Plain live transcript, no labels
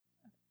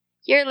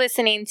You're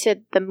listening to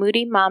the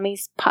Moody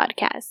Mommies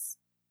podcast.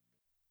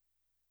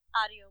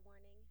 Audio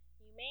warning.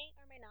 You may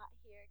or may not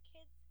hear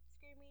kids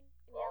screaming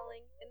and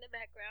yelling in the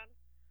background,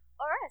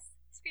 or us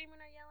screaming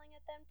or yelling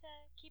at them to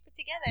keep it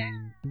together.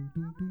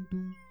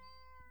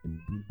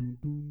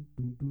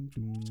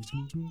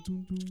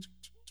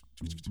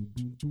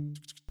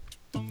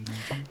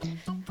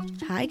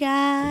 Hi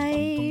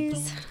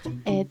guys.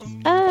 It's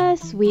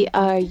us. We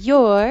are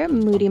your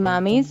Moody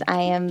Mommies.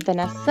 I am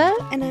Vanessa.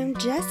 And I'm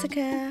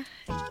Jessica.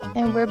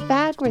 And we're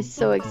back. We're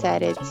so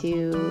excited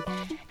to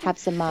have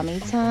some mommy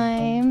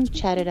time,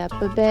 chat it up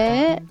a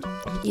bit.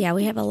 Yeah,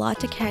 we have a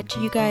lot to catch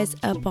you guys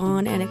up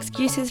on, and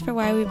excuses for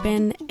why we've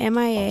been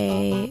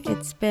MIA.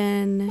 It's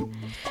been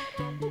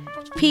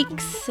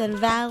peaks and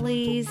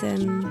valleys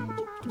and,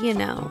 you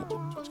know,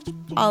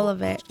 all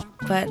of it.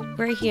 But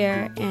we're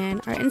here, and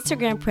our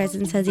Instagram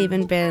presence has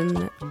even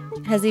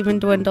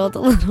dwindled a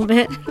little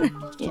bit.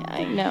 Yeah,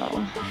 I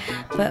know.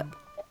 But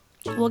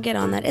we'll get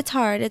on that. It's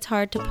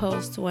hard to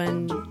post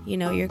when, you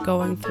know, you're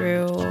going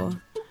through,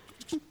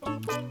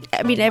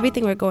 I mean,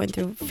 everything we're going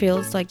through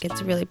feels like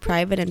it's really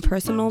private and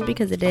personal,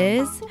 because it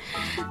is.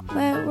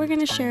 But we're going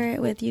to share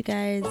it with you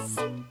guys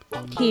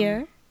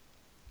here.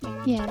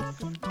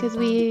 Yes, because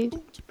we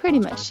pretty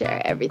much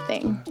share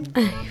everything.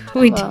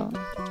 We do.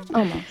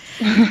 Almost.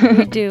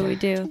 We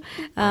do.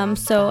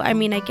 So, I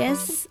mean, I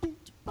guess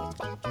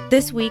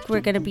this week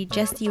we're going to be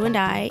just you and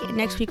I.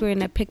 Next week we're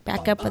going to pick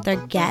back up with our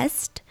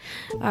guest.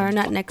 Or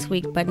not next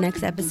week, but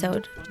next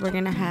episode. We're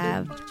going to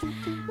have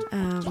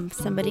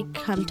somebody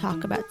come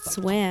talk about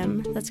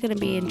swim. That's going to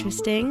be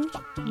interesting.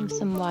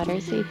 Some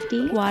water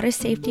safety. Water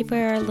safety for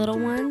our little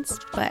ones.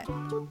 But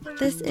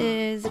this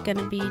is going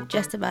to be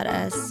just about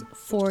us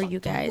for you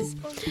guys.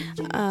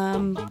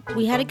 I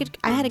had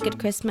a good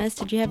Christmas.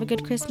 Did you have a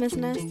good Christmas,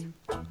 Ness?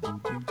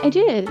 I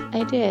did.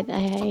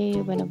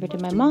 I went over to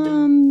my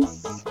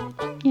mom's,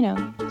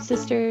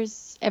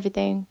 sisters,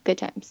 everything. Good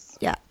times.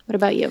 Yeah. What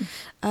about you?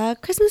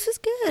 Christmas was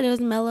good. It was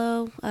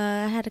mellow.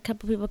 I had a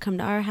couple people come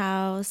to our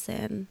house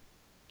and,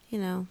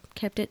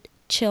 kept it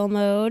chill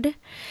mode.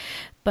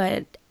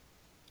 But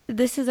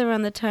this is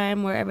around the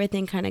time where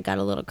everything kind of got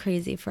a little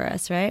crazy for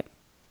us, right?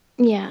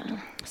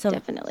 Yeah,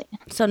 definitely.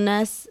 So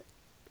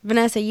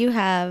Vanessa, you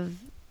have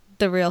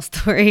the real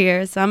story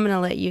here, so I'm going to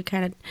let you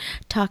kind of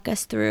talk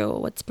us through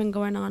what's been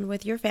going on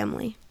with your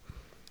family.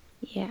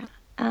 Yeah.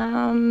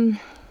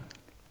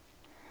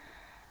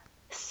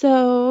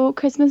 So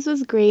Christmas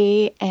was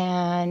great,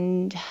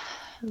 and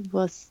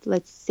let's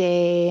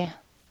say,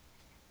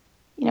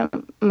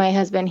 my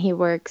husband, he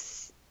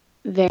works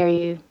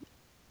very,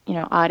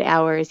 odd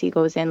hours. He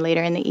goes in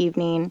later in the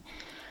evening.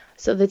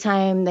 So the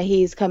time that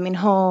he's coming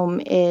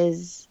home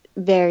is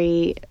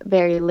very,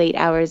 very late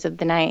hours of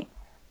the night.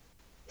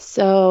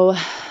 So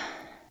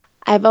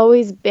I've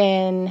always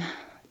been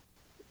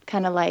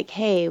kind of like,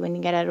 hey, when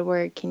you get out of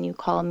work, can you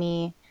call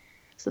me?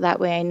 So that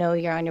way I know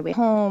you're on your way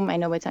home. I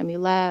know what time you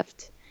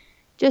left.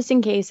 Just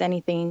in case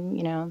anything,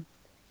 you're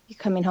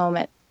coming home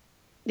at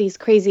these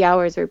crazy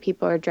hours where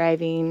people are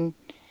driving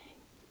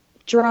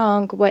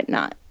drunk,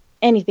 whatnot.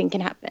 Anything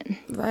can happen.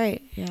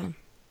 Right, yeah.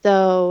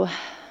 So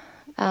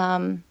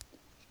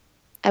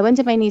I went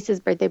to my niece's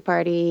birthday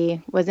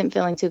party, wasn't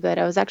feeling too good.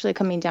 I was actually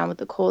coming down with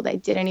a cold. I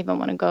didn't even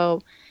want to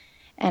go.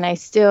 And I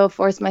still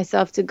forced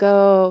myself to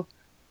go,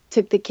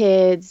 took the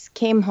kids,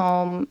 came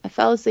home. I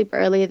fell asleep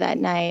early that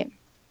night.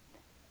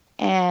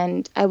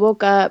 And I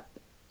woke up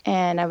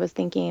and I was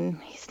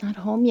thinking, he's not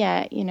home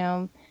yet,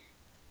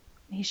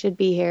 he should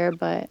be here.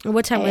 But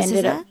what time was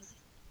this at? It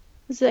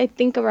was, I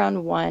think,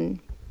 around 1.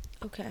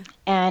 Okay.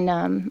 And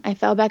I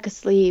fell back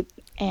asleep,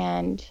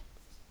 and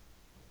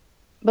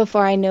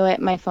before I knew it,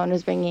 my phone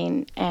was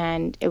ringing,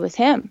 and it was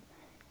him.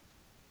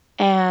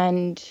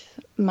 And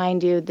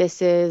mind you,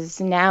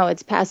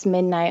 it's past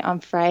midnight on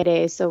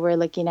Friday, so we're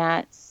looking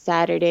at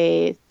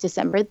Saturday,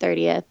 December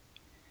 30th,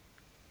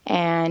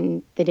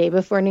 and the day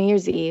before New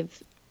Year's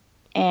Eve.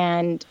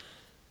 And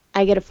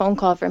I get a phone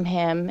call from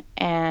him,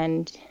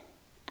 and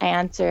I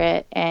answer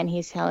it, and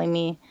he's telling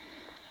me,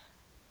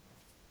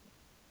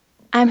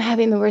 I'm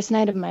having the worst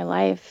night of my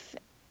life.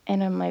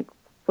 And I'm like,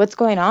 what's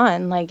going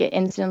on? Like, it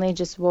instantly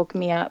just woke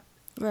me up.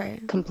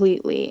 Right.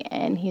 Completely.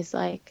 And he's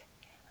like,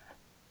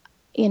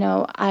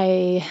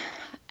 I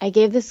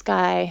gave this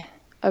guy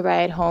a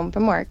ride home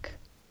from work.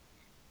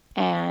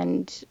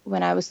 And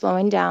when I was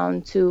slowing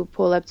down to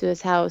pull up to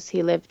his house,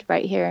 he lived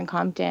right here in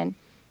Compton.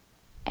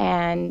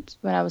 And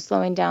when I was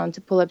slowing down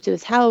to pull up to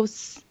his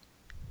house,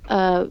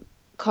 a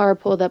car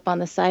pulled up on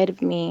the side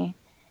of me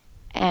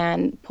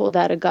and pulled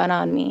out a gun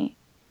on me.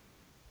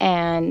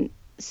 And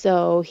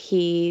so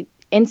he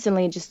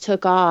instantly just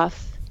took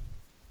off.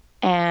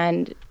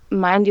 And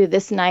mind you,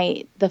 this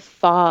night, the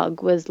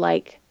fog was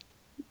like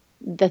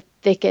the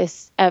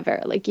thickest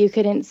ever. Like, you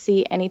couldn't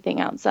see anything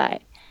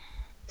outside.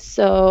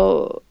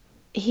 So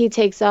he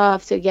takes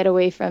off to get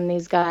away from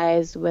these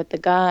guys with the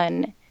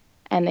gun,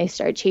 and they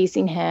start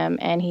chasing him,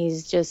 and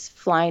he's just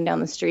flying down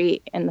the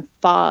street in the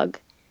fog.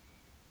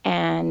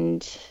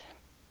 And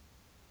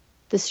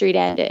the street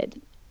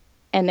ended.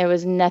 and there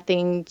was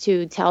nothing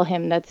to tell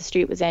him that the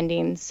street was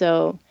ending.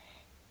 So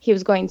he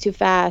was going too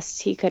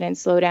fast. He couldn't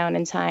slow down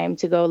in time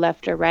to go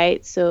left or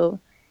right. So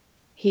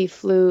he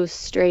flew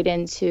straight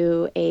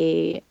into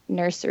a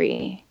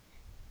nursery.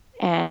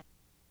 And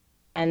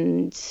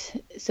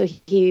so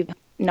he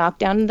knocked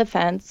down the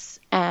fence,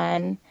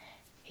 and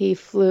he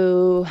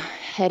flew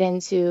head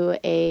into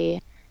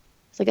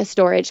it's like a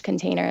storage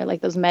container,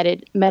 like those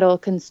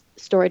metal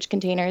storage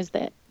containers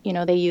that,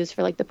 they use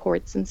for like the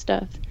ports and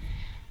stuff.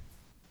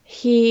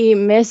 He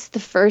missed the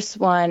first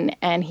one,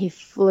 and he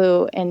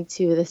flew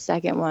into the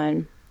second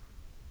one,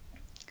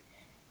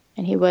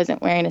 and he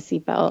wasn't wearing a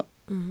seatbelt.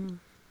 Mm-hmm.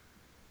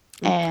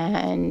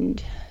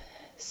 And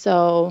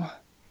so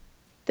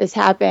this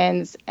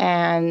happens,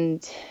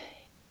 and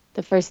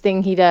the first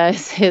thing he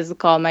does is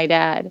call my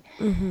dad.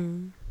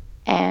 Mm-hmm.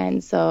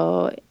 And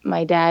so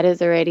my dad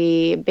is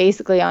already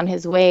basically on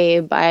his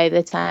way by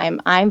the time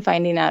I'm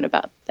finding out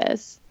about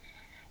this.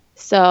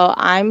 So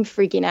I'm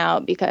freaking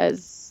out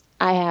because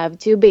I have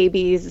 2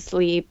 babies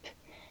asleep.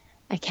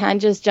 I can't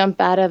just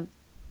jump out of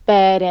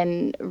bed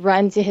and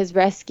run to his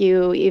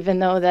rescue, even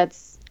though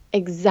that's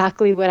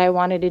exactly what I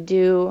wanted to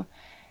do.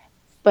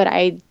 But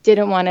I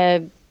didn't want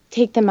to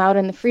take them out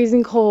in the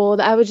freezing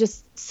cold. I was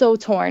just so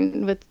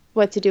torn with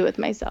what to do with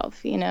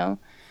myself,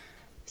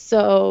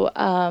 So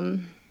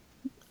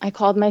I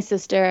called my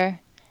sister,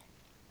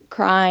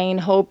 crying,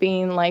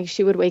 hoping like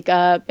she would wake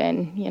up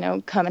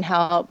and, come and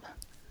help.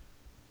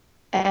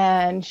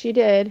 And she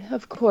did,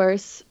 of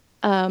course.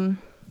 So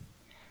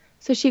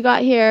she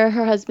got here,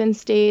 her husband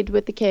stayed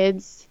with the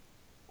kids,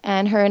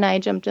 and her and I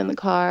jumped in the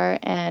car,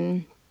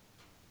 and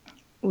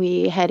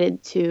we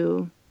headed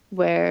to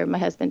where my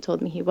husband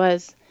told me he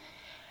was.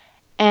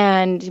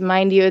 And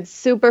mind you, it's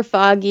super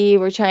foggy.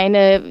 We're trying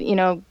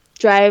to,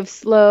 drive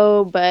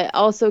slow, but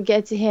also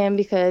get to him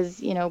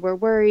because, we're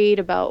worried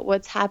about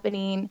what's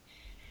happening.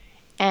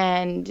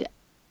 And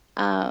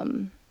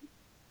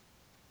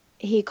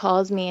he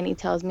calls me and he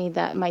tells me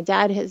that my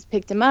dad has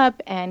picked him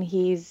up and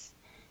he's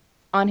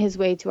on his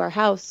way to our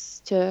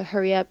house to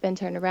hurry up and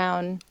turn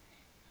around.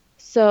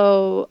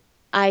 So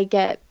I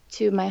get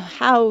to my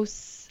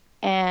house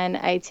and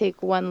I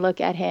take one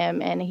look at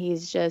him, and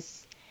his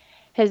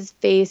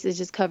face is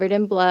just covered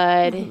in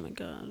blood. Oh my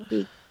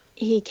God.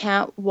 He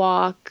can't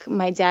walk.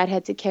 My dad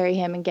had to carry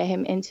him and get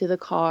him into the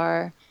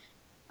car.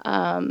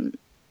 And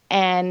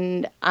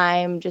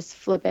I'm just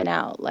flipping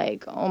out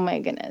like, oh my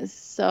goodness.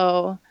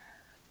 So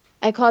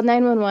I called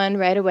 911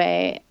 right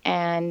away,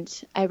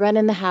 and I run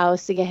in the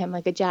house to get him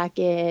like a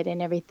jacket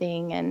and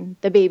everything. And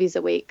the baby's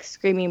awake,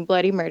 screaming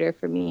bloody murder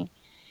for me.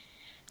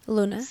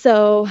 Luna,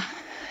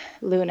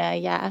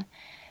 yeah.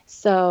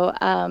 So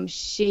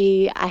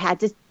I had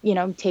to,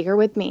 take her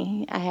with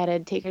me. I had to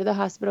take her to the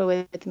hospital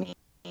with me.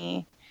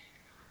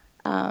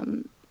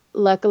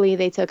 Luckily,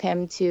 they took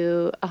him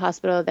to a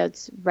hospital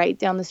that's right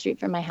down the street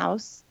from my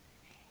house.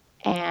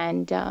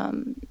 And,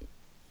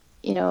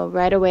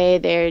 right away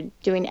they're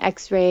doing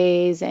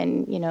x-rays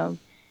and,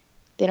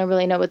 they don't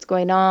really know what's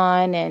going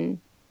on. And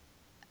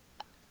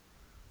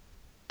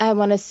I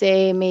want to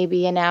say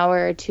maybe an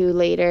hour or 2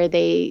 later,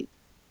 they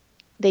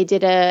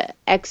did a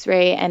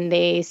x-ray and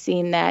they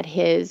seen that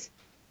his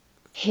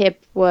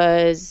hip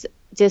was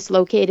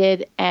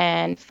dislocated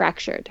and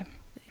fractured.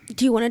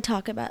 Do you want to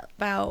talk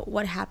about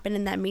what happened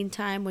in that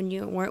meantime when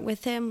you weren't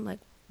with him? Like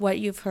what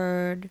you've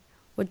heard,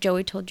 what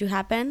Joey told you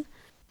happened?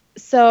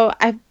 So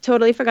I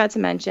totally forgot to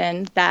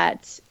mention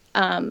that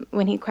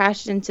when he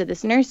crashed into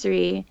this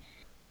nursery,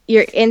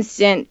 your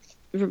instant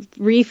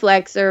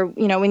reflex, or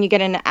when you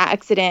get in an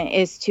accident,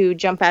 is to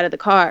jump out of the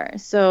car.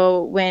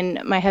 So when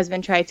my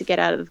husband tried to get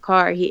out of the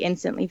car, he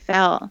instantly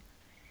fell,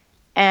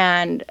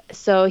 and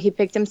so he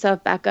picked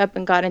himself back up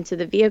and got back into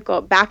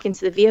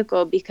the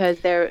vehicle because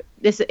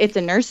it's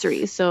a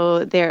nursery,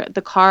 so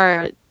the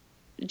car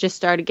just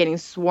started getting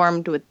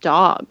swarmed with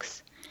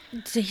dogs.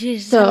 So he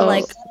just had to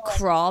like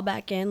crawl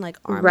back in, like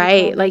arm.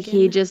 Right, like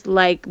he just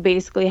like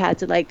basically had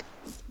to like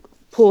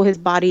pull his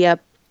body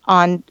up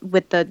on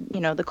with the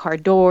the car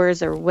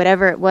doors or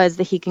whatever it was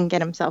that he can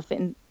get himself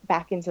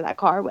back into that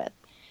car with.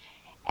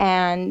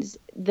 And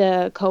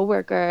the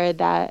coworker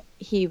that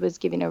he was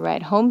giving a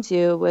ride home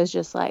to was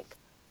just like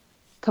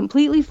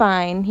completely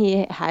fine.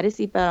 He had his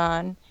seatbelt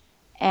on,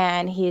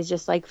 and he's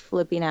just like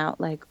flipping out,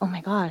 like, "Oh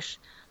my gosh,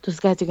 those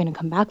guys are gonna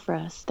come back for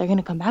us. They're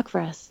gonna come back for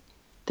us.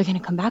 They're gonna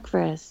come back for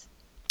us."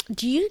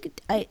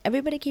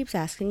 Everybody keeps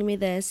asking me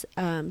this.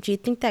 Do you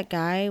think that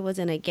guy was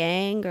in a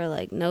gang or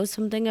like knows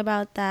something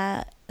about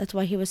that? That's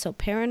why he was so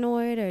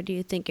paranoid, or do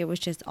you think it was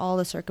just all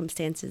the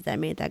circumstances that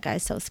made that guy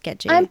so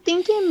sketchy? I'm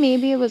thinking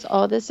maybe it was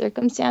all the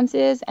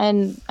circumstances,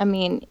 and I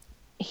mean,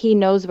 he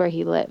knows where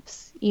he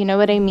lives. You know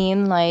what I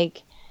mean?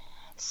 Like,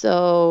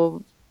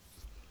 so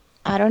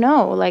I don't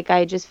know. Like,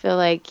 I just feel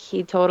like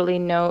he totally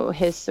know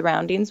his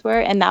surroundings were,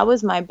 and that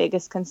was my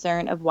biggest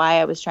concern of why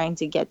I was trying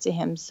to get to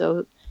him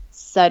so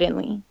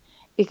suddenly,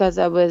 because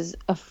I was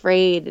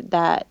afraid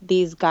that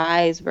these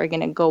guys were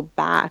going to go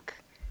back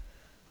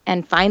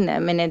and find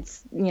them, and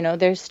it's,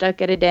 they're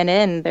stuck at a dead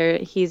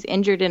end. He's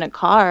injured in a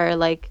car.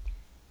 Like,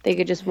 They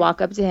could just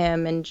walk up to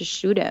him and just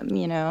shoot him,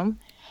 you know?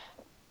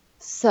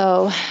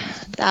 So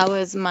that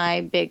was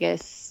my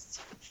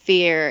biggest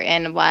fear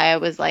and why I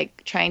was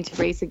like trying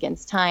to race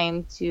against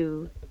time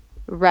to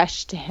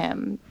rush to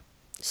him.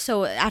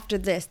 So after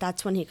this,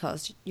 that's when he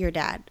calls your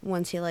dad,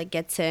 once he like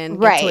gets away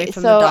Right.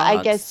 from the So dogs.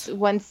 I guess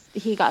once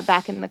he got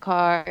back in the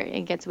car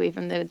and gets away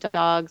from the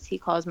dogs, he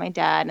calls my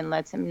dad and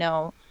lets him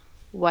know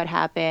what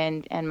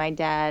happened. And my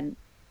dad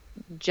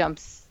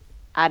jumps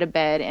out of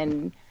bed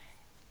and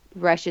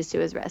rushes to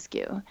his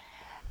rescue.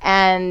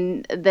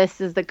 And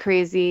this is the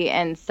crazy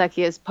and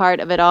suckiest part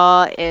of it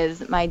all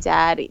is my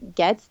dad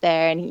gets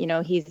there and, you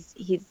know, he's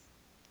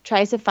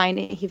tries to find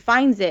it. He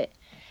finds it.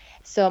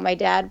 So my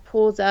dad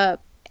pulls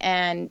up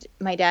and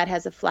my dad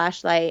has a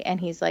flashlight and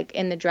he's like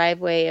in the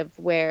driveway of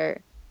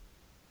where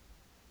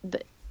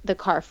the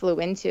car flew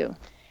into.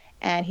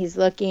 And he's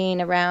looking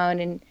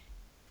around and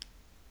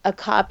a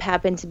cop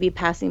happened to be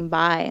passing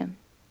by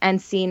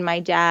and seen my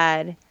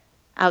dad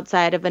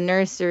outside of a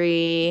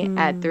nursery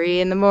at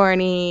 3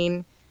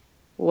 a.m.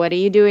 What are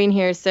you doing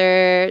here,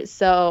 sir?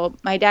 So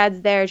my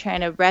dad's there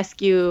trying to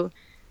rescue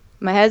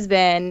my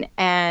husband,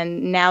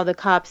 and now the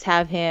cops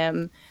have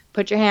him,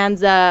 put your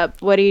hands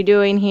up, what are you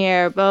doing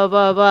here, blah,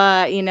 blah,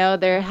 blah. You know,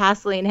 they're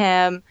hassling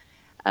him,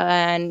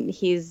 and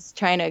he's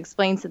trying to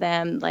explain to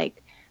them,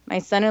 like, my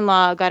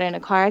son-in-law got in a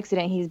car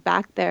accident. He's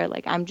back there.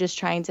 Like, I'm just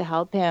trying to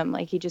help him.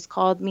 Like, he just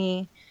called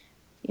me,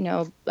 you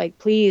know, like,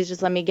 please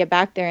just let me get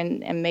back there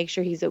and make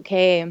sure he's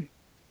okay.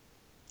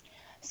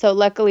 So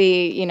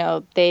luckily, you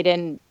know, they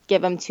didn't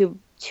give him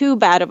too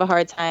bad of a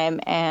hard time,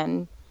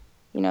 and,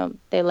 you know,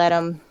 they let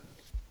him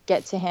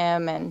get to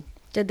him and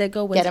Did they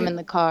go with get him in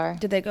the car.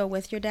 Did they go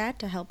with your dad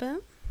to help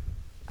him?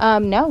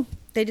 No.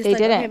 They just They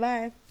like, didn't. okay,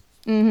 bye.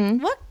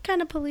 Mm-hmm. What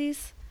kind of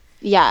police?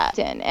 Yeah.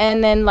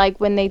 And then, like,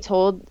 when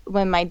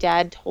my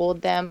dad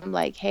told them,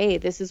 like, hey,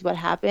 this is what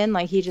happened,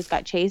 like, he just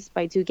got chased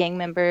by 2 gang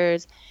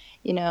members,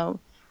 you know,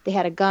 they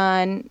had a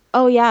gun.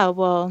 Oh, yeah,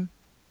 well,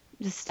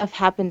 this stuff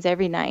happens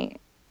every night.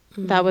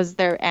 That was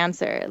their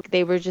answer.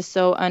 They were just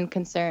so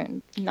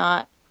unconcerned,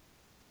 not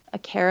a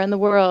care in the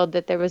world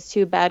that there was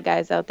 2 bad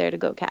guys out there to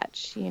go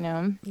catch, you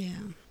know? Yeah.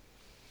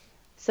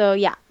 So,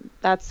 yeah,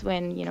 that's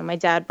when, you know, my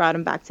dad brought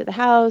him back to the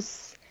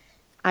house.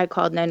 I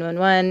called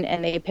 911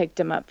 and they picked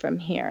him up from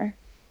here.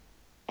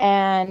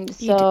 And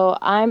so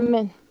I'm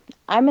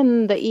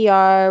in the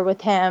ER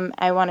with him.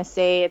 I want to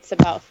say it's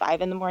about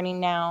 5 a.m.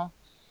 now.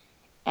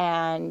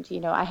 And, you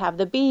know, I have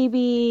the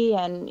baby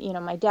and, you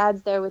know, my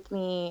dad's there with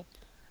me.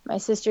 My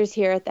sister's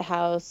here at the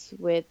house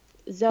with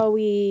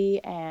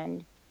Zoe,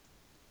 and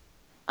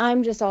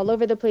I'm just all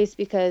over the place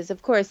because,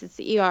 of course, it's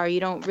the ER. You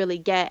don't really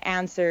get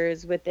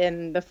answers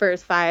within the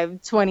first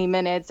 20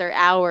 minutes or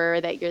hour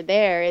that you're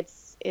there.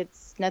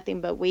 It's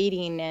nothing but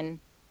waiting, and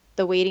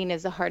the waiting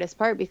is the hardest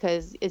part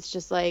because it's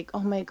just like,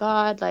 oh my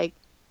God, like,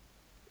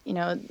 you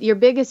know, your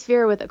biggest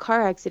fear with a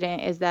car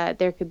accident is that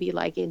there could be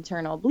like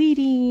internal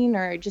bleeding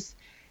or just,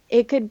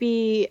 it could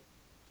be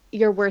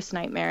your worst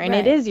nightmare, and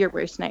Right. it is your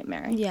worst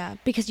nightmare. Yeah,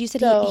 because you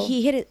said So-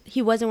 he hit it.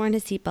 He wasn't wearing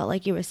his seatbelt,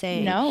 like you were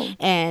saying. No,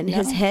 and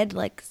his no. head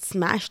like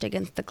smashed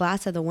against the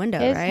glass of the window.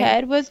 His right?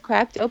 head was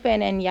cracked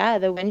open, and yeah,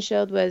 the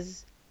windshield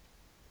was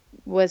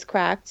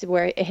cracked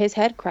where his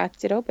head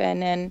cracked it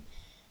open, and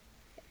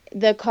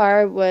the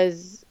car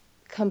was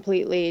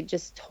completely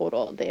just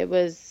totaled. It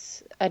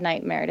was a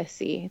nightmare to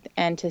see,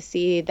 and to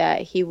see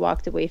that he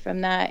walked away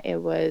from that,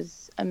 it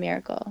was a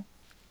miracle.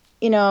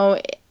 You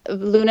know,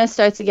 Luna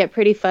starts to get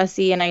pretty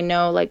fussy, and I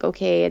know, like,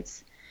 okay,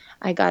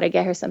 I gotta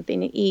get her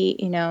something to eat,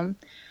 you know.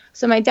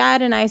 So my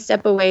dad and I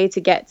step away to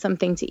get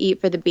something to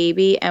eat for the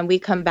baby, and we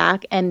come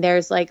back, and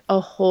there's like a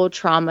whole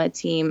trauma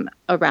team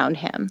around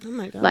him. Oh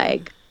my God.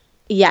 Like,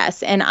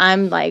 yes, and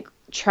I'm like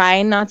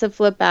trying not to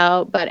flip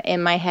out, but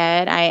in my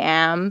head I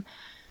am.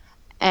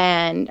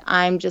 And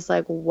I'm just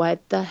like,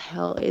 what the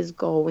hell is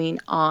going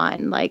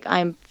on? Like,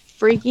 I'm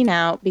freaking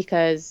out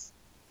because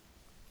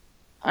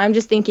I'm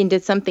just thinking,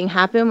 did something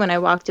happen when I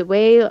walked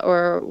away,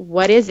 or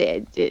what is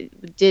it?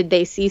 Did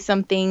they see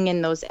something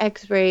in those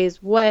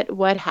x-rays?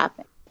 What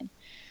happened?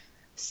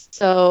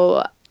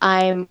 So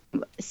I'm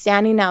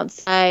standing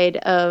outside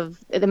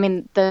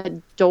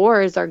the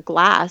doors are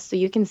glass, so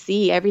you can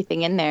see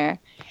everything in there.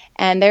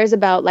 And there's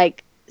about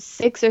like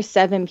 6 or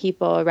 7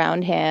 people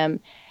around him,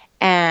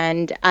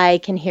 and I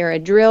can hear a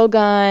drill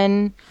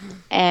gun,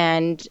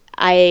 and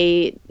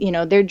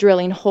they're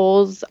drilling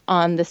holes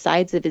on the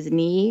sides of his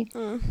knee.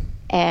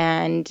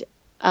 And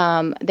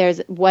there's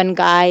one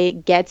guy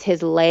gets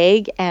his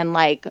leg and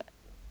like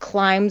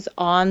climbs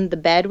on the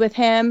bed with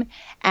him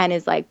and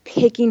is like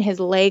picking his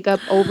leg up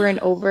over and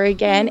over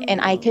again,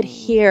 and I could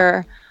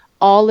hear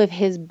all of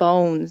his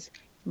bones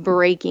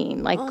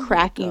breaking, like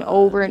cracking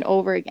over and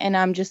over again. And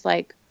I'm just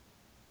like,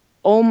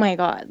 oh my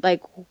God,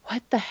 like,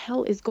 what the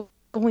hell is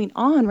going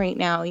on right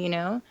now, you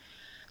know?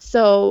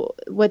 So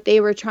what they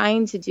were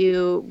trying to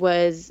do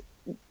was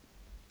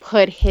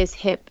put his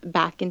hip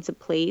back into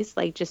place,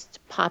 like just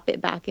pop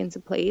it back into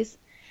place.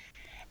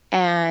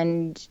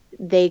 And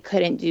they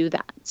couldn't do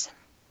that.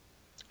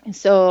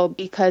 So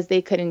because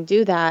they couldn't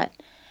do that,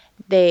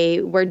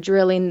 they were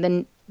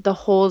drilling the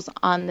holes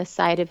on the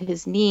side of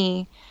his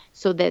knee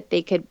so that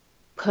they could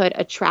put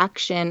a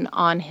traction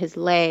on his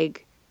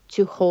leg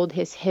to hold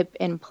his hip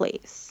in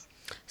place.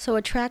 So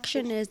a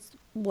traction is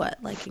what?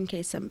 Like, in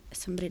case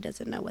somebody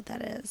doesn't know what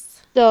that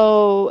is.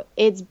 So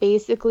it's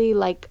basically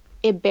like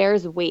it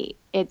bears weight.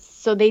 It's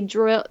so they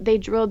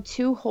drilled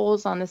 2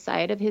 holes on the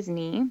side of his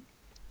knee,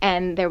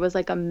 and there was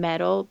like a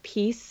metal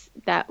piece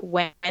that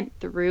went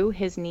through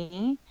his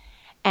knee,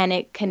 and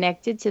it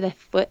connected to the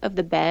foot of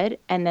the bed,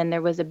 and then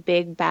there was a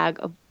big bag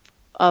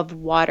of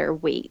water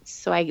weights.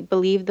 So I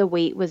believe the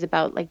weight was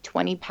about like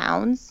 20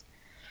 pounds.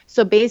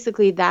 So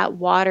basically that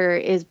water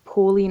is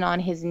pulling on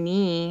his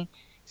knee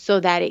so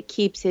that it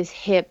keeps his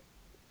hip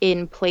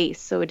in place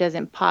so it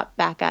doesn't pop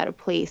back out of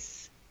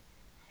place.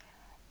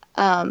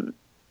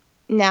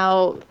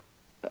 Now,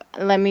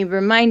 let me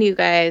remind you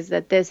guys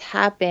that this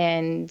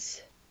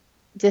happened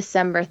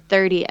December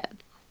 30th.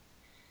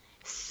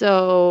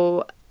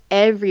 So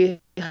every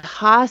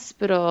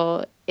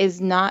hospital is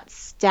not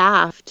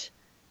staffed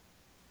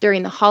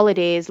during the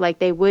holidays like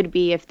they would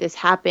be if this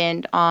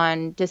happened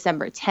on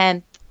December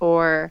 10th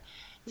or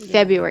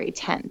February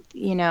 10th.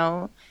 You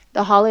know,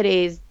 the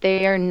holidays,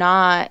 they are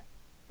not,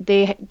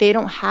 they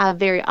don't have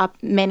very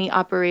many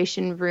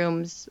operation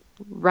rooms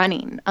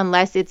running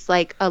unless it's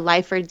like a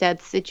life or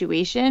death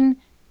situation.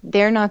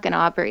 They're not going to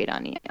operate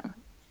on you.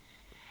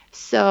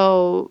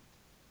 So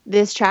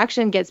this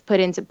traction gets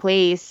put into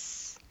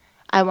place,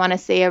 I want to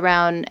say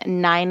around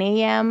 9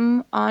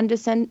 a.m. on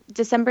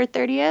December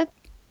 30th.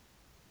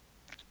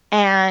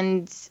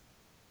 And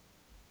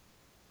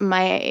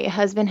my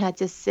husband had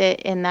to sit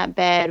in that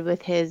bed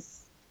with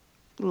his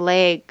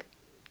leg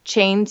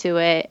chained to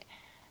it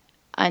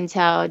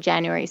until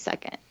January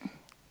 2nd.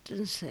 It's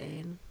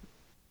insane.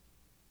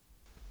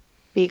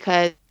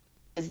 Because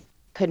he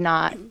could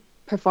not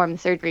perform the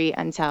surgery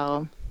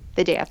until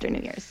the day after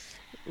New Year's.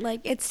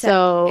 Like, it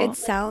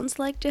sounds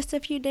like just a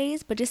few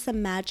days, but just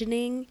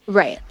imagining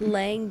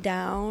laying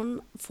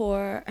down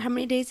for, how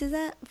many days is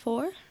that?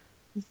 4?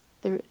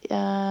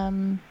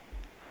 I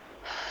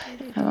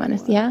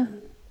want to,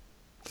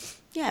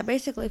 yeah,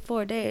 basically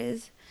 4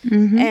 days.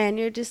 Mm-hmm. And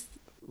you're just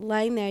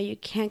lying there. You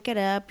can't get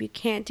up. You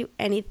can't do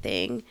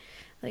anything.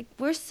 Like,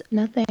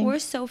 nothing. We're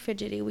so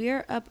fidgety. We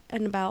are up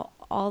and about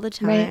all the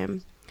time.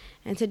 Right.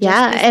 And to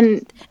just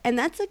and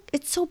that's like,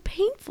 it's so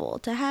painful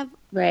to have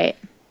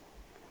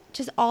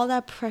just all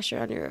that pressure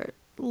on your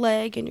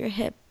leg and your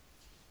hip,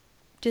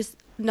 just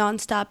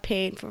nonstop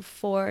pain for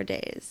 4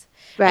 days.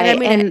 Right. And I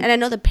mean, and I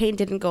know the pain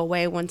didn't go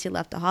away once he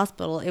left the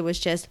hospital. It was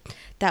just,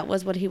 that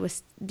was what he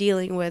was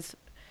dealing with,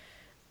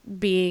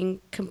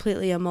 being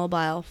completely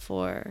immobile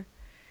for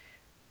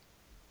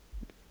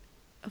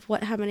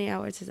how many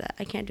hours is that?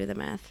 I can't do the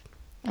math.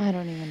 I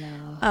don't even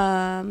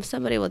know.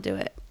 Somebody will do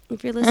it.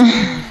 If you're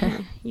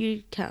listening,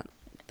 you count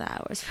the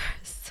hours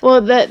first.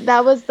 Well,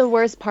 that was the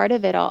worst part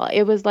of it all.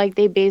 It was like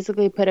they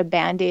basically put a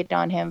Band-Aid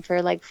on him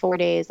for like 4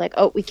 days. Like,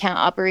 oh, we can't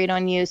operate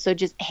on you, so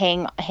just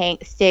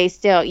stay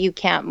still. You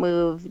can't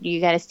move.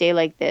 You got to stay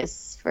like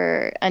this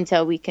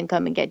until we can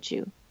come and get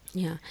you.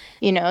 Yeah.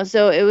 You know,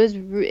 so it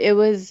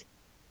was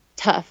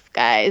tough,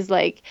 guys.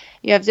 Like,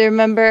 you have to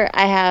remember,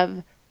 I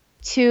have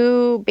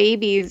 2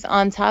 babies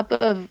on top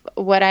of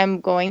what I'm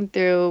going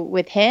through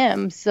with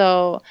him.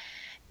 So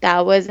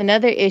that was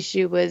another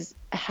issue, was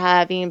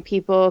having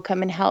people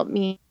come and help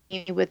me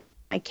with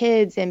my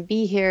kids and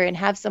be here and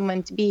have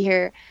someone to be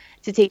here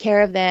to take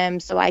care of them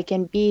so I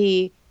can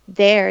be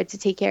there to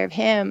take care of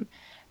him.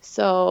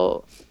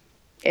 So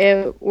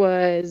it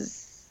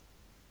was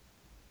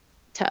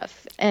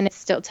tough, and it's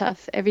still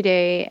tough every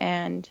day.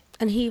 And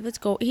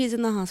he's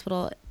in the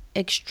hospital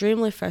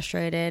extremely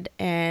frustrated,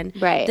 and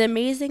the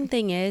amazing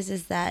thing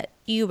is that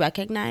you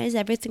recognize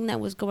everything that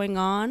was going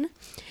on,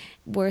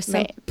 where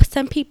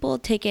some people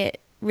take it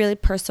really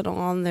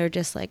personal, and they're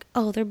just like,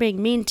 oh, they're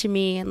being mean to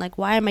me, and like,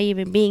 why am I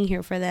even being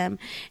here for them?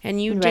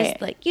 And you just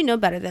like, you know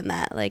better than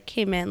that. Like,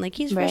 hey man, like,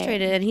 he's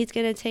frustrated and he's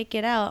gonna take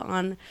it out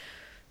on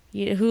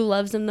who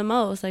loves him the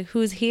most, like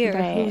who's here,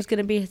 who's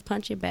gonna be his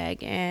punching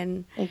bag.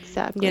 And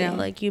exactly, you know,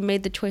 like, you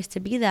made the choice to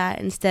be that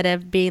instead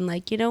of being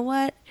like, you know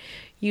what,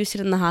 you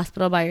sit in the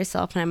hospital by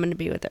yourself and I'm gonna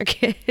be with our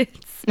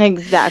kids.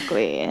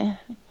 Exactly.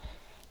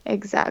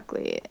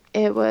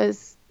 It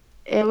was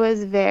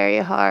very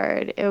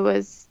hard.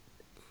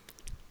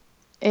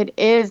 It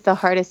is the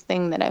hardest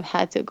thing that I've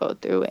had to go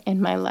through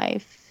in my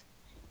life,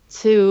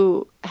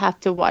 to have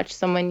to watch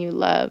someone you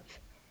love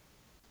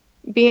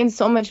be in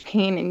so much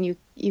pain and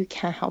you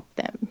can't help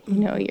them. You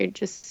know, you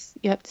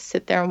have to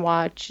sit there and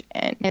watch,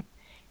 and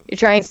you're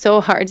trying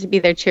so hard to be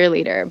their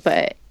cheerleader,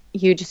 but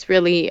you just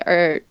really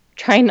are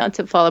trying not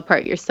to fall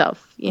apart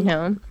yourself, you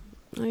know?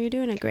 Oh, you're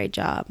doing a great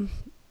job.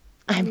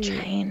 I'm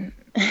trying.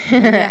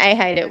 I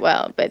hide it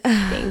well, but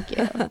thank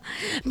you.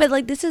 But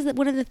like, this is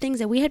one of the things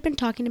that we had been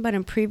talking about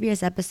in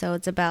previous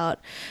episodes about,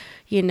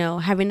 you know,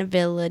 having a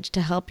village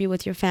to help you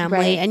with your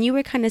family. And you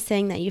were kind of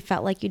saying that you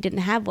felt like you didn't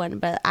have one,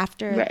 but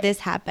after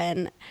this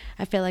happened,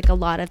 I feel like a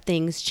lot of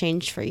things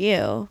changed for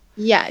you.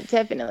 Yeah,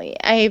 definitely.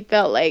 I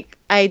felt like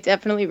I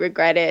definitely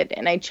regretted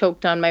and I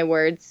choked on my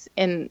words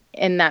in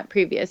that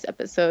previous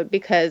episode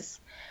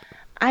because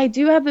I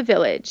do have a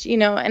village,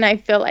 and I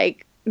feel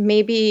like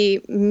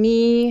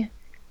maybe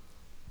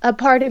a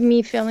part of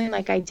me feeling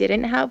like I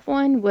didn't have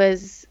one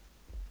was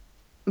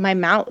my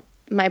mouth.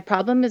 My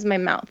problem is my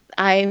mouth.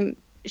 I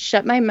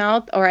shut my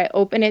mouth or I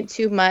open it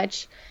too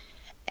much,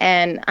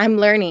 and I'm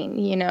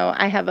learning,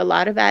 I have a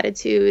lot of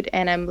attitude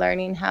and I'm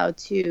learning how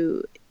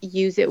to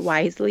use it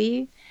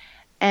wisely.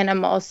 And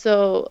I'm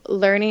also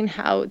learning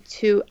how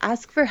to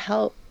ask for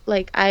help.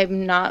 Like,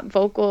 I'm not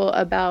vocal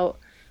about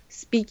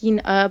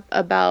speaking up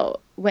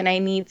about when I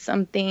need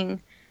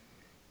something.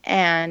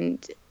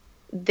 And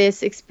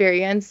this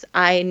experience,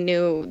 I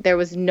knew there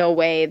was no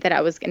way that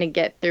I was going to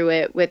get through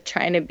it with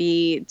trying to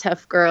be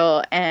tough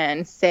girl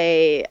and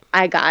say,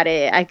 I got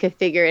it. I could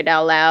figure it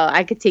all out.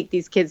 I could take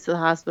these kids to the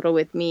hospital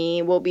with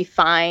me. We'll be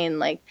fine.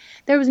 Like,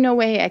 there was no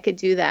way I could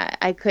do that.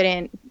 I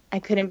couldn't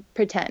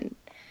pretend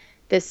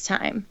this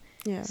time.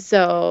 Yeah.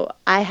 So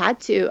I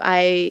had to.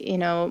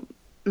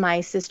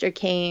 My sister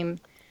came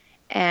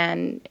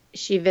and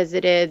she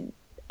visited,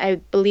 I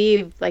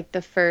believe, like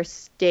the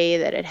first day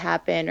that it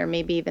happened, or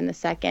maybe even the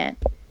second.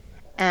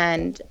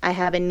 And I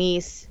have a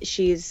niece,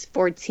 she's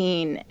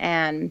 14,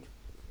 and,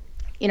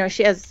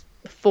 she has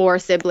four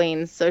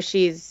siblings, so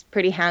she's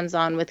pretty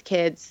hands-on with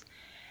kids.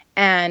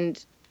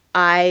 And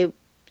I,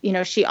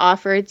 she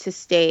offered to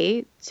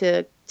stay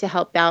to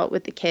help out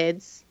with the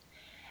kids.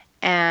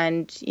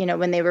 And,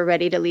 when they were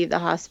ready to leave the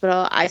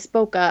hospital, I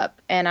spoke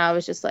up and I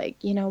was just like,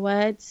 you know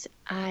what?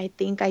 I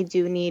think I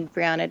do need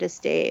Brianna to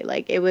stay.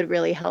 Like, it would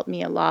really help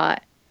me a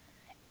lot.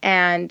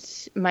 And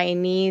my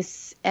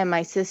niece and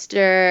my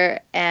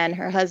sister and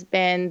her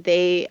husband,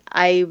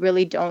 I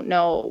really don't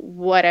know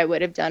what I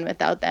would have done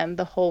without them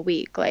the whole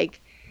week.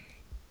 Like,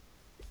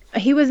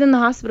 he was in the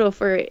hospital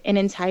for an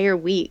entire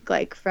week,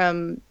 like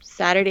from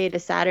Saturday to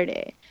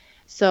Saturday.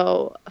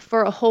 So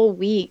for a whole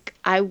week,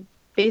 I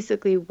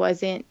basically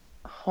wasn't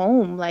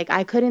home. Like,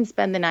 I couldn't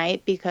spend the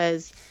night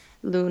because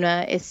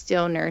Luna is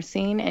still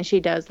nursing and she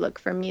does look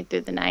for me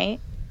through the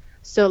night.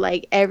 So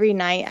like every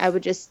night I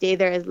would just stay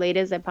there as late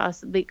as I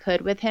possibly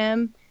could with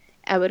him.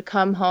 I would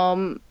come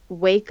home,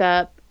 wake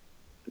up,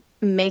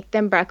 make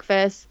them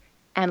breakfast,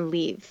 and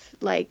leave.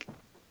 Like,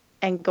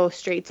 and go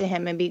straight to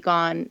him and be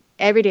gone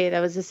every day.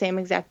 That was the same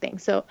exact thing.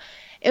 So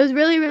it was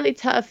really, really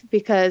tough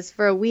because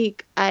for a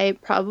week, I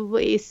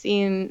probably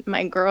seen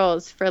my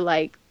girls for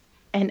like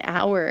an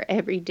hour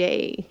every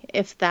day,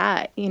 if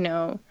that.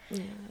 Yeah,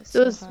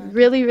 So it was hard.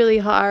 really, really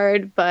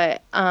hard,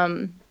 but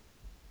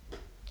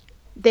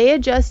they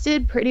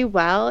adjusted pretty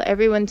well.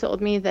 Everyone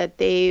told me that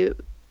they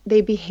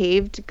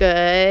behaved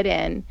good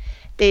and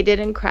they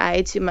didn't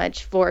cry too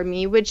much for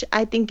me, which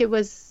I think it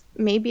was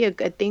maybe a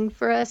good thing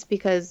for us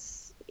because,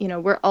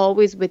 we're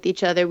always with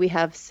each other. We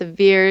have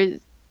severe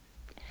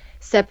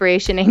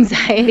separation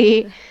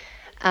anxiety.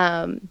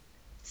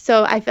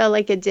 So I felt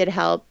like it did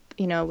help,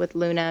 with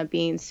Luna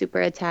being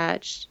super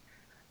attached.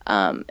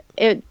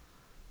 It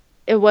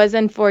was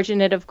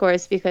unfortunate, of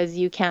course, because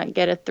you can't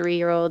get a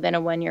 3-year-old and a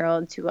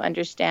 1-year-old to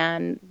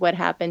understand what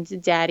happened to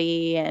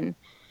daddy and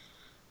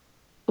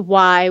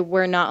why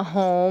we're not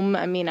home.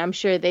 I mean, I'm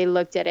sure they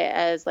looked at it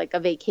as like a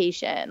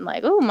vacation,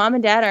 like, oh, mom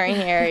and dad aren't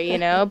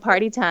here,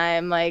 party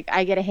time. Like,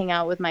 I get to hang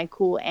out with my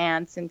cool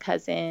aunts and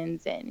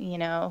cousins and,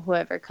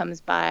 whoever comes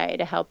by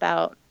to help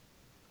out.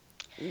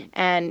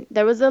 And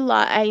there was a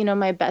lot,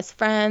 my best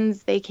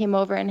friends, they came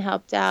over and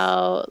helped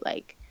out.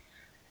 Like,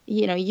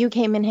 you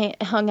came and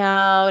hung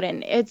out,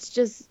 and it's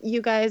just,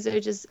 you guys are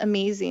just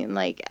amazing.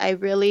 Like, I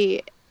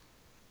really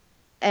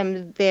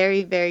am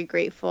very, very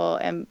grateful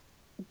and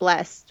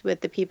blessed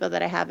with the people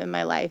that I have in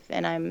my life,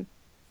 and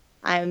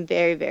I'm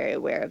very, very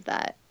aware of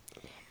that.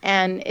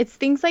 And it's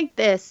things like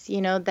this,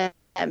 that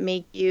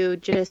make you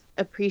just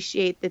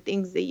appreciate the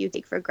things that you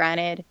take for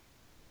granted.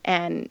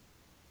 And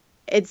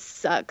it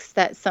sucks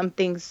that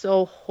something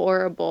so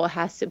horrible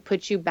has to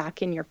put you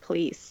back in your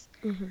place.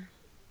 Mm-hmm.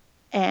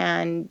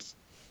 And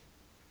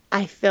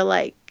I feel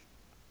like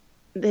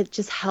that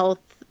just health,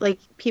 like,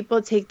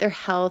 people take their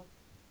health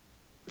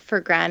for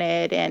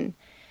granted, and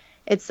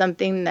it's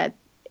something that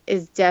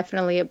is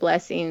definitely a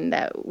blessing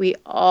that we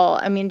all,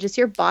 I mean, just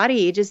your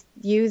body, just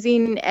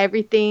using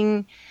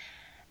everything.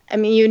 I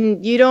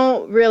mean, you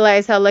don't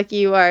realize how lucky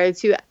you are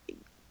to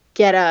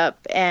get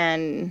up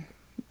and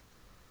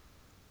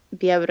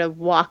be able to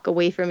walk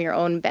away from your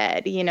own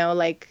bed,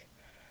 like,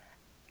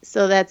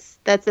 so that's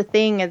the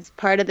thing. It's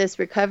part of this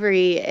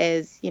recovery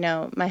is,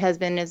 my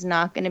husband is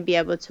not going to be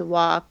able to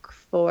walk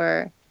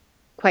for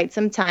quite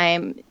some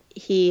time.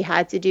 He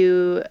had to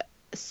do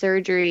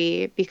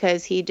surgery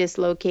because he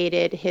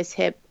dislocated his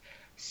hip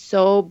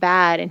so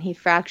bad and he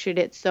fractured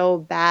it so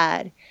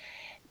bad.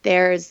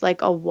 There's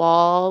like a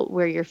wall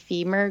where your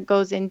femur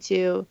goes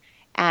into,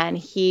 and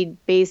he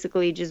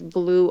basically just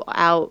blew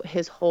out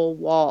his whole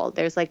wall.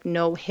 There's like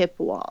no hip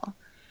wall.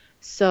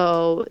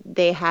 So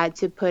they had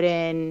to put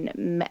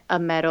in a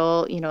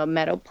metal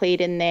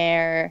plate in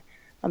there,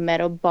 a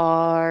metal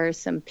bar,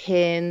 some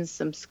pins,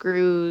 some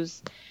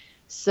screws.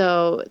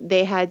 So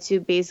they had to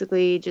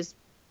basically just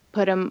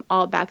put him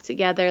all back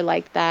together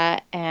like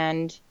that.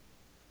 And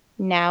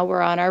now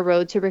we're on our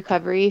road to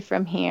recovery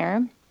from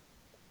here.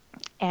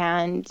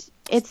 And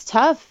it's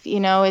tough,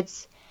 you know,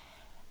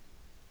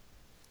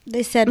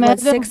 They said, my what,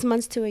 husband, 6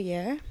 months to a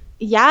year?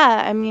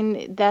 yeah, I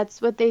mean,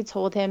 that's what they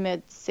told him.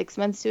 It's 6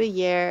 months to a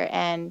year.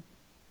 And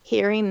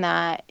hearing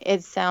that,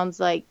 it sounds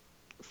like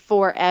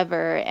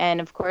forever. And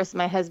of course,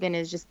 my husband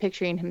is just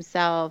picturing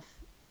himself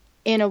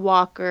in a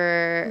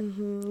walker,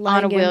 on a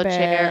Lying in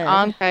wheelchair,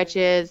 on bed.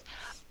 crutches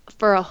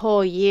for a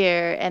whole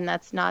year. And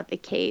that's not the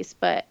case.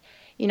 But,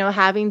 you know,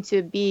 having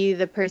to be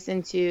the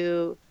person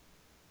to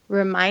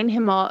remind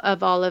him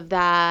of all of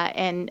that,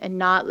 and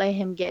not let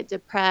him get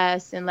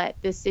depressed and let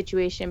this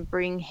situation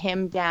bring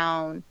him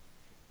down,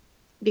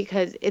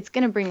 because it's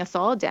going to bring us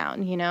all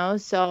down, you know?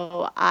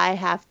 So I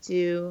have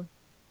to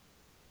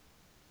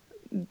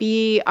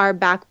be our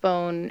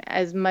backbone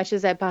as much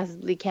as I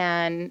possibly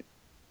can.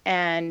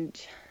 And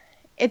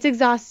it's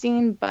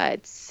exhausting,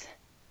 but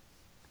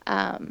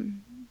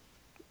um,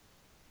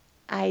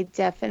 I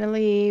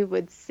definitely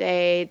would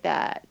say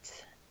that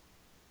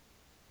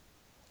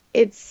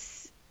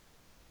it's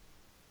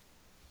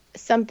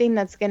something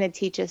that's going to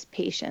teach us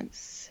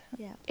patience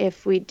Yeah.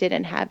 if we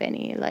didn't have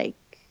any, like,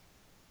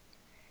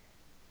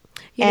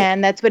 You know,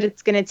 and that's what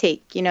it's going to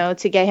take, you know,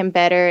 to get him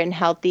better and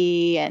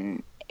healthy.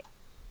 And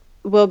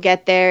we'll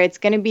get there. It's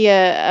going to be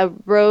a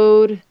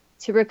road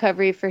to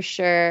recovery for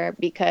sure,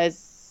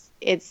 because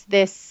it's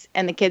this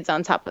and the kids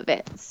on top of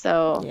it.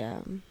 So yeah.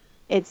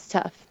 it's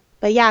tough.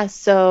 But yeah,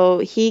 so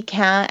he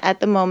can't at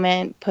the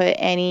moment put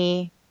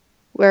any,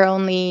 we're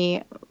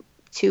only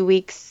 2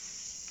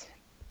 weeks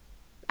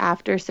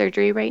after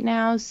surgery right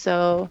now.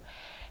 So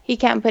he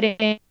can't put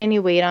any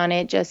weight on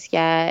it just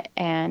yet.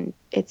 And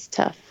it's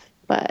tough,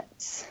 but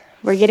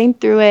we're getting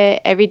through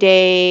it. Every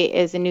day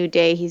is a new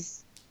day.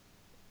 He's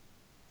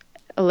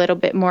a little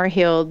bit more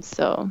healed.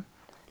 So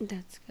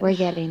That's good. we're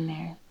getting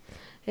there.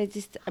 It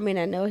just, I mean,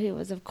 I know he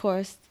was, of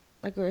course,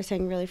 like we were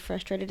saying, really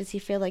frustrated. Does he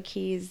feel like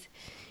he's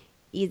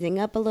easing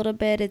up a little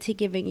bit? Is he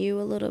giving you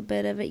a little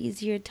bit of an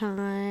easier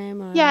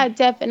time? Or Yeah,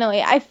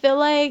 definitely. I feel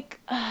like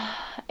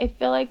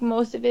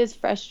most of his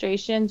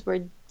frustrations were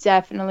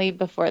definitely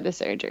before the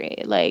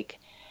surgery. Like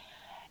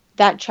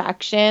that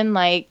traction,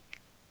 like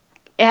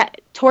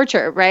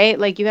torture, right?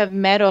 Like you have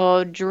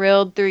metal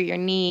drilled through your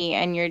knee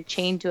and you're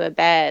chained to a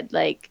bed.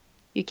 Like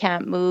you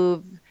can't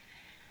move.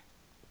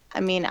 I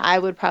mean, I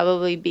would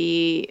probably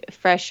be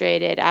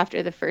frustrated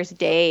after the first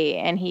day,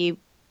 and he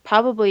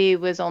probably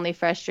was only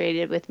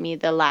frustrated with me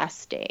the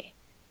last day,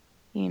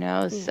 you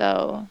know? yeah,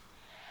 So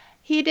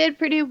he did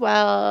pretty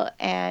well.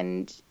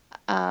 And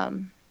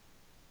um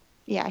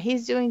yeah,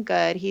 he's doing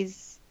good.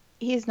 He's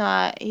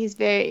not he's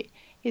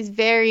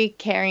very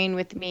caring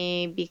with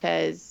me,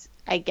 because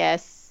I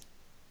guess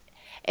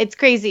it's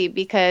crazy,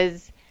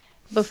 because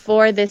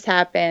before this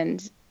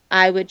happened,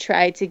 I would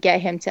try to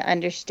get him to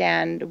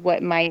understand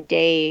what my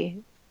day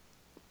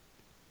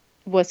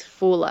was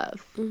full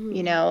of.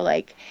 You know,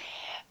 like,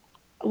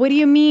 what do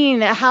you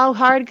mean? How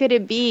hard could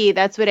it be?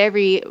 That's what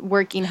every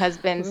working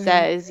husband right.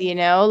 says, you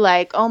know,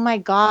 like, oh my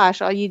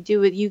gosh, all you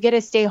do is you get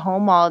to stay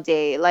home all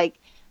day. Like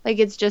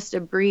it's just a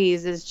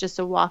breeze. It's just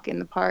a walk in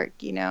the park,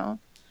 you know?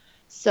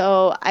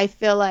 So I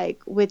feel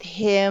like with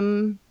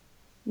him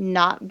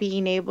not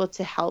being able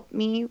to help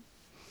me,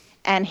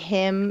 and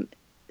him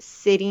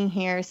sitting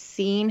here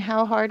seeing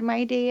how hard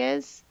my day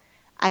is,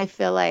 I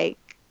feel like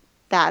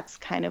that's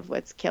kind of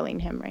what's killing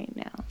him right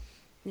now,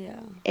 Yeah.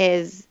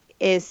 is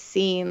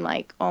seeing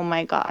like, oh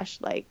my gosh,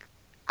 like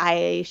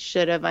I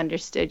should have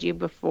understood you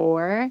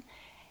before,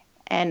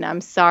 and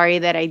I'm sorry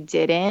that I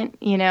didn't,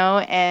 you know?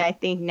 And I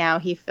think now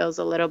he feels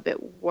a little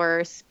bit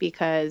worse,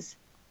 because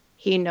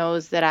he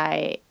knows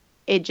that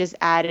it just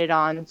added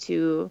on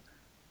to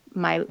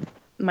my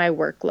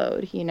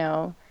workload, you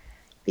know,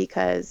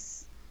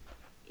 because,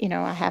 you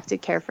know, I have to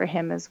care for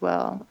him as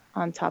well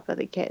on top of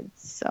the kids.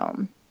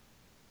 So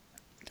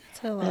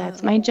That's a that's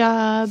lot. my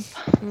job.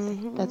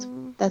 That's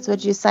Mm-hmm. that's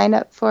what you sign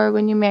up for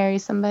when you marry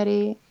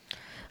somebody,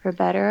 for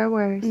better or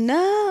worse.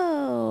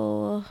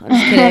 No. I'm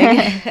just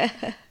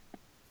kidding.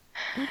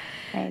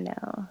 I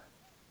know.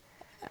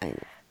 I,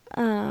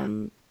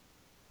 um,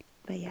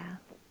 But yeah,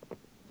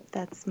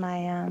 that's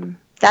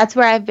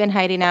where I've been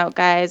hiding out,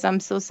 guys. I'm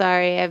so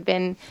sorry. I've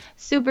been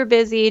super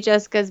busy.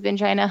 Jessica's been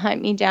trying to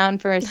hunt me down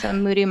for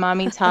some moody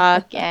mommy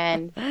talk,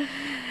 and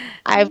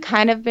I've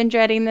kind of been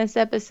dreading this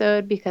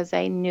episode, because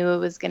I knew it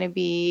was going to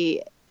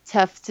be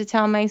tough to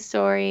tell my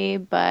story,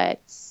 but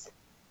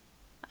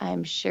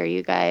I'm sure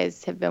you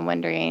guys have been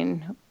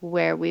wondering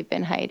where we've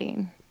been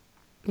hiding.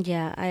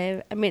 yeah,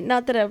 I mean,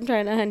 not that I'm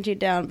trying to hunt you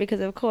down,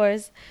 because of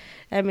course,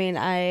 I mean,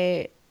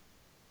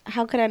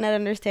 how could I not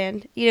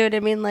understand? You know what I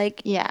mean?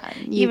 Like, Yeah,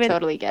 you even,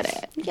 totally get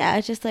it. yeah,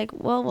 it's just like,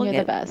 well, You're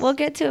the best. we'll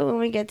get to it when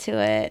we get to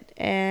it.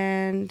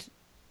 And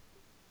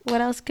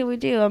what else can we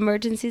do?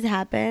 Emergencies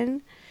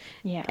happen.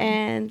 Yeah.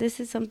 And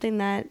this is something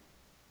that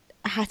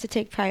has to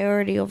take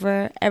priority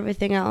over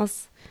everything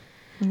else.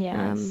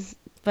 Yes.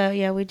 But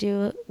yeah,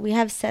 we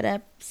have set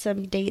up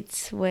some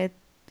dates with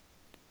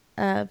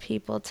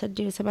people to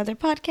do some other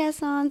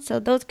podcasts on. So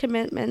those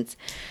commitments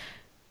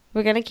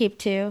we're going to keep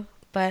to.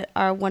 But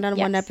our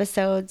one-on-one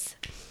episodes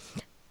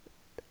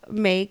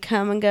may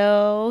come and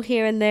go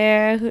here and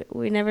there.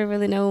 We never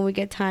really know when we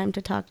get time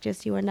to talk,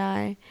 just you and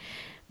I.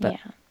 But,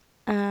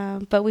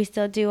 but we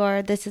still do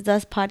our This Is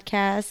Us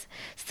podcast.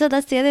 So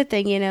that's the other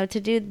thing, to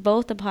do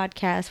both the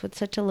podcasts with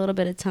such a little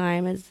bit of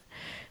time is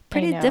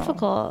pretty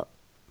difficult.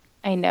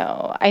 I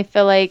know. I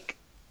feel like,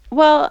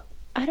 well,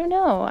 I don't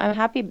know. I'm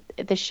happy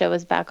the show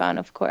is back on,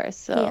 of course.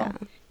 So,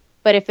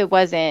 but if it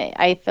wasn't,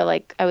 I feel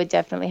like I would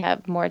definitely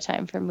have more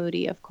time for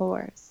Moody, of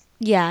course.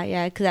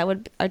 Yeah, because that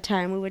would our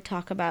time. We would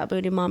talk about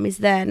Moody Mommies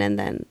then, and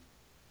then,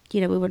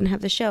 we wouldn't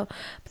have the show.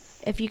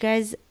 If you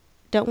guys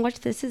don't watch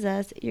This Is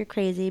Us, you're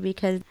crazy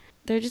because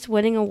they're just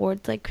winning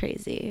awards like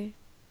crazy.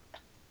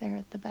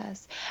 They're the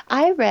best.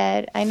 I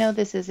know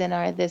this isn't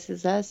our This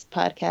Is Us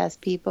podcast,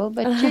 people,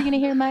 but you're going to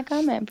hear my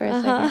comment for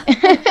a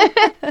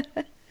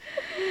second.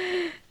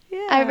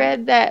 Yeah. I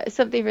read that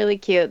something really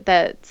cute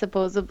that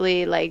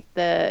supposedly like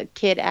the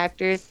kid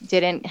actors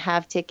didn't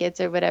have tickets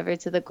or whatever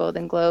to the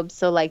Golden Globes,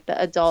 so like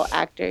the adult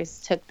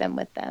actors took them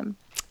with them.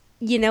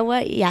 You know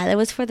what? Yeah, that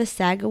was for the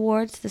SAG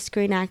Awards, the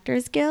Screen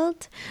Actors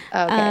Guild.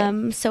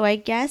 Okay. So I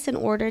guess in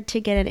order to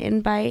get an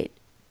invite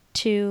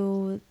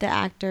to the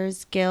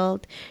Actors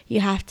Guild,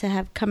 you have to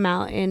have come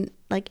out in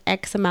like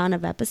X amount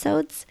of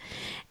episodes,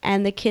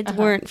 and the kids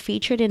weren't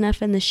featured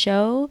enough in the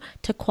show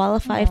to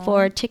qualify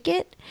for a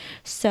ticket,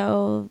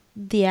 so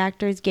the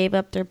actors gave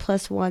up their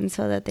 +1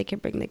 so that they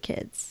could bring the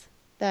kids.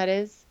 That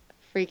is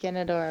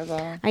freaking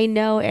adorable. I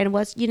know. And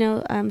what's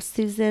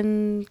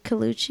Susan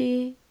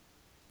Colucci,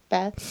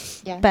 Beth,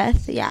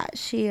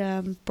 she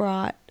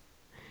brought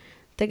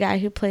the guy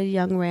who played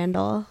young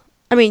William.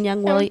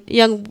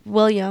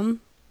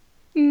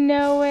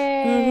 No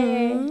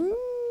way. Mm-hmm.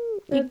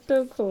 That's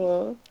so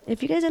cool.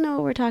 If you guys don't know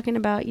what we're talking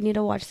about, you need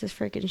to watch this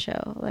freaking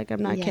show. Like,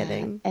 I'm not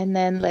kidding. And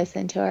then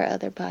listen to our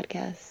other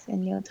podcasts,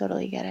 and you'll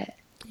totally get it.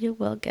 You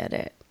will get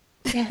it.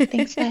 Yeah,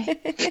 thanks,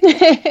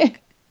 bye.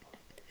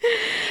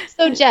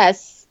 So,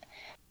 Jess,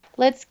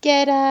 let's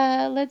get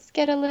a little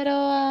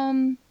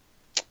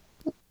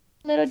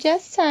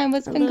Jess time.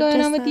 What's been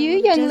going on with you,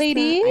 young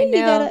lady? I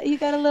know. You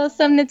got a little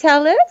something to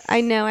tell us?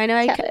 I know.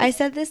 I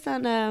said this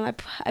on I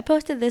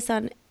posted this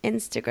on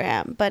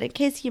Instagram, but in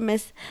case you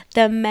missed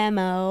the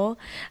memo,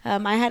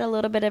 I had a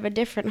little bit of a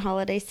different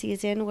holiday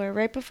season where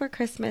right before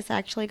Christmas I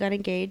actually got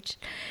engaged.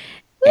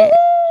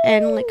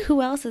 And like,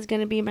 who else is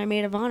going to be my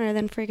maid of honor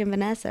than freaking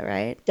Vanessa,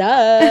 right?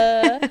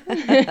 Duh.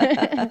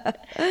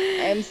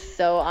 I'm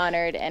so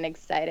honored and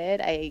excited.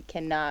 I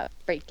cannot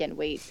freaking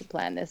wait to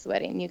plan this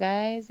wedding, you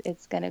guys.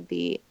 It's going to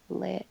be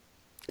lit.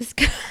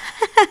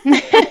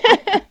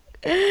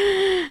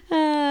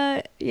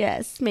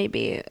 Yes,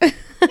 maybe.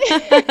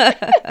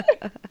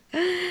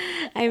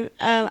 I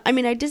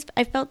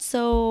felt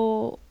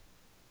so,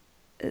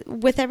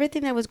 with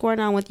everything that was going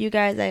on with you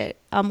guys, I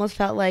almost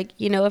felt like,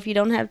 if you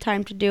don't have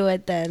time to do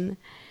it, then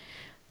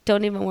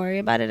don't even worry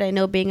about it. I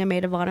know being a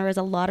maid of honor is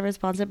a lot of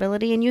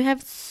responsibility, and you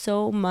have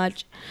so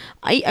much.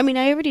 I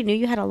already knew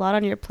you had a lot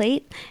on your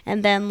plate,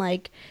 and then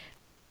like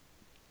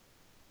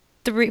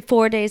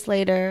 4 days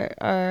later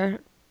or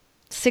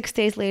 6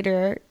 days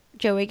later,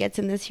 Joey gets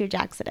in this huge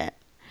accident.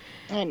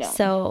 I know.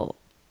 So,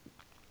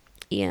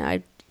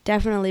 I've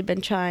definitely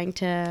been trying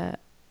to.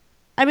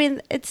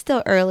 It's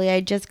still early. I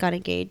just got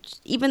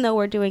engaged. Even though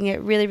we're doing it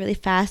really, really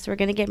fast, we're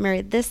going to get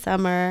married this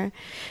summer.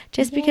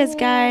 Just because,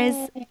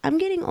 guys, I'm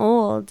getting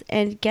old.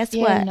 And guess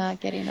what? You're not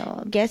getting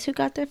old. Guess who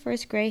got their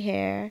first gray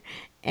hair?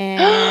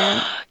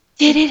 And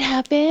did it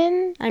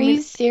happen? Are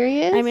you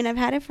serious? I've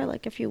had it for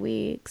like a few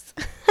weeks.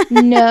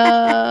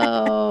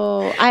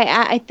 No.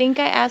 I think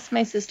I asked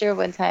my sister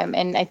one time,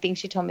 and I think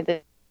she told me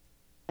the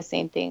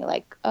same thing.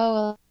 Like,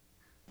 well,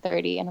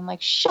 30, and I'm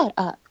like, shut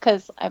up,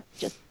 because I'm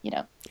just,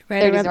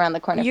 30's around the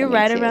corner. You're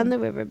right around the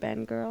river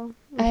bend, girl.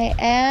 I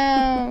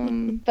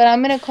am, but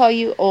I'm gonna call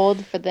you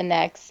old for the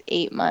next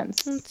 8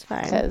 months. That's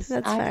fine. That's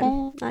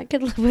fine. I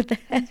could live with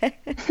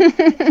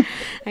that.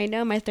 I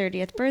know my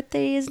 30th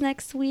birthday is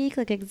next week,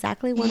 like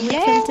exactly 1 week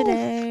from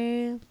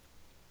today.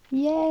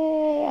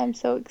 Yay! I'm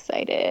so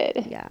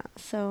excited. Yeah,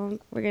 so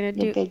we're gonna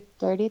do big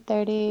 30.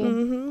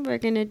 Mm-hmm. We're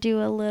gonna do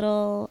a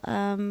little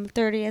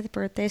 30th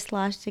birthday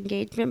 /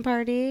 engagement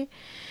party.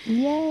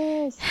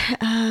 Yes.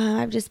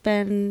 I've just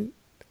been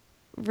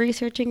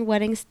researching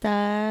wedding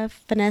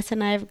stuff. Vanessa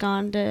and I have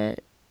gone to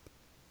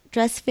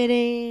dress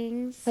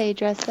fittings. Play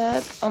dress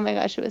up. Oh my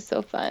gosh, it was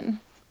so fun.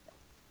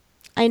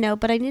 I know,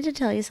 but I need to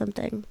tell you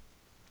something.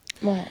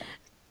 What?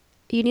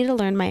 You need to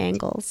learn my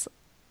angles.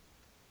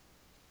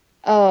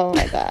 Oh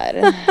my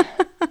God.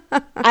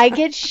 I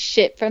get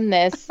shit for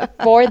this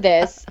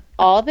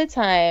all the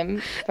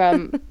time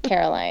from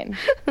Caroline.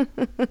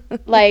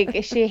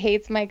 Like, she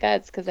hates my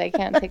guts because I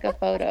can't take a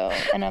photo.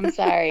 And I'm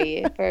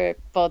sorry for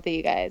both of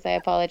you guys. I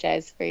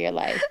apologize for your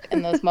life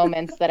and those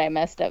moments that I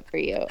messed up for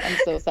you. I'm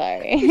so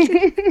sorry.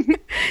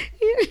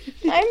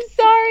 I'm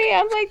sorry.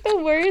 I'm like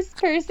the worst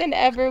person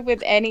ever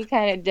with any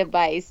kind of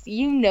device.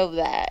 You know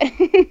that.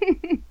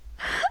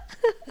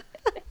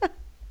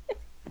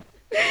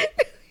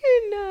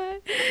 You're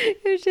not.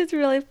 It was just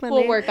really funny.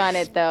 We'll work on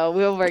it, though.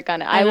 We'll work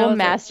on it. I will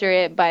master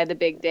it by the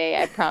big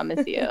day. I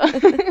promise you.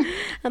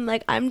 I'm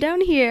like, I'm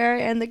down here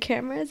and the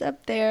camera is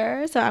up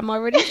there, so I'm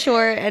already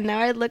short, and now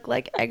I look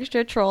like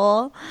extra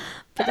troll,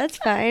 but that's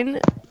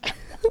fine.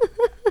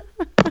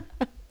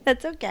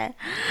 That's okay.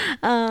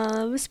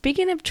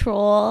 Speaking of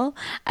troll,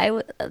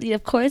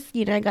 of course,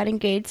 I got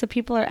engaged, so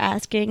people are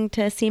asking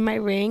to see my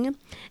ring,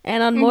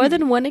 and on more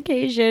than one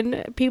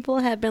occasion, people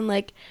have been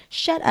like,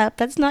 "Shut up!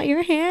 That's not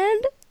your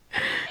hand."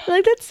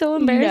 Like, that's so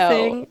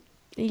embarrassing. No.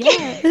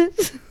 Yeah,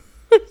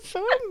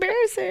 so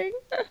embarrassing.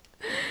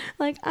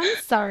 Like, I'm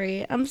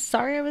sorry. I'm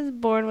sorry I was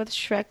born with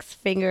Shrek's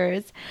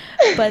fingers,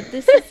 but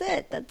this is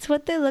it. That's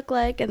what they look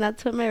like, and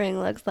that's what my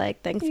ring looks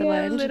like. Thanks so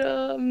much.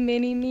 Little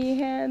mini me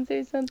hands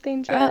or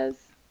something, Jess.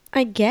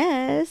 I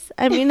guess.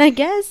 I mean, I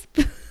guess.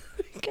 I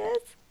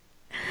guess.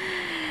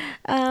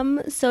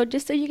 So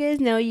just so you guys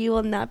know, you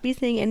will not be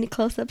seeing any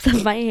close-ups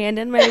of my hand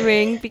and my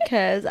ring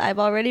because I've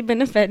already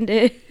been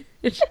offended.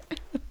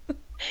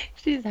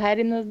 She's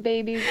hiding those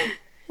babies.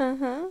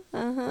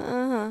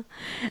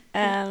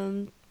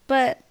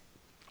 But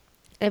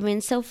I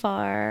mean, so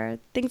far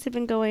things have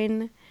been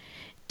going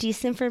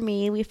decent for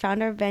me. We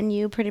found our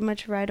venue pretty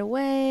much right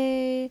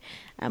away.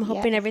 I'm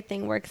hoping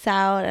everything works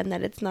out and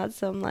that it's not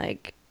some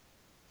like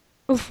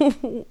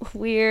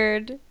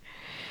weird,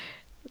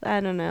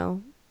 I don't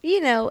know.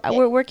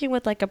 We're working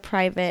with like a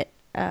private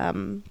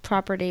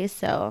property,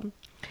 so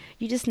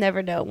you just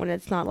never know when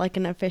it's not like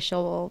an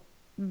official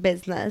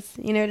business.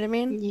 You know what I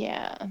mean?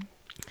 Yeah.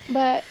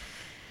 But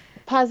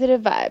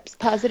positive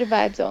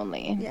vibes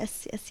only.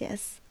 Yes.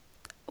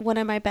 One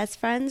of my best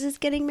friends is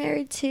getting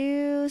married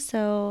too,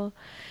 so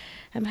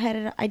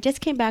I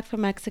just came back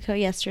from Mexico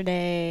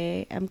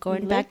yesterday. I'm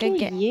going back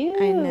again. You.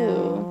 I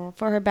know,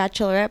 for her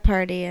bachelorette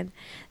party, and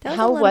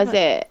how was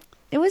it?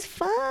 It was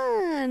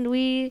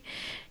fun.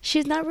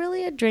 She's not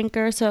really a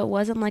drinker, so it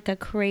wasn't like a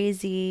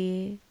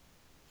crazy,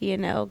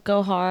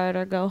 go hard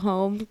or go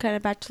home kind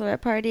of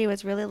bachelorette party. It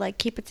was really like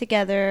keep it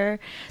together.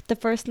 The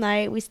first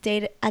night we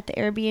stayed at the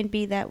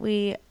Airbnb that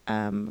we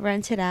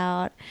rented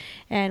out,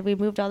 and we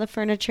moved all the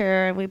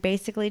furniture, and we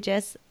basically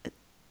just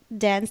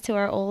danced to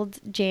our old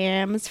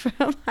jams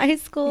from high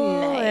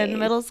school and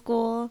middle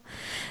school.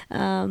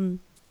 And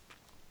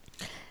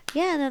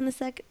then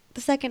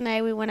the second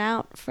night we went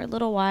out for a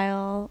little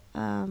while,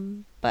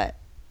 but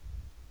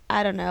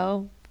I don't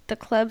know. The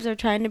clubs are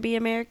trying to be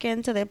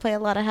American, so they play a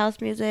lot of house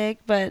music,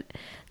 but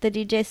the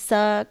DJ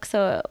sucks,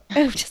 so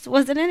it just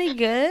wasn't any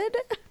good.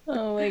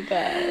 Oh my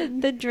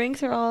god. The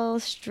drinks are all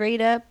straight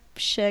up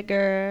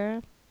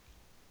sugar.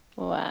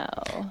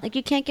 Wow. Like,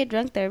 you can't get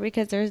drunk there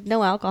because there's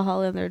no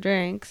alcohol in their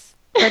drinks,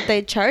 but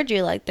they charge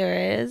you like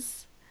there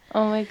is.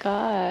 Oh my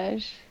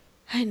gosh.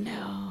 I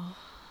know.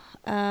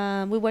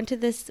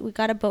 We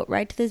got a boat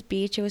ride to this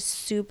beach. It was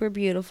super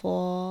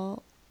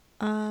beautiful.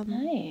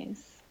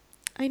 Nice.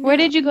 I know. Where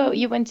did you go?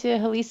 You went to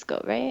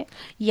Jalisco, right?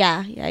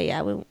 Yeah.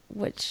 We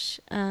went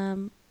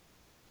to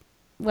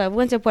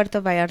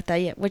Puerto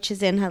Vallarta, which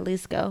is in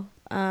Jalisco.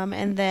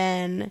 And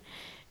then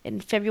in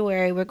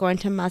February, we're going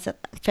to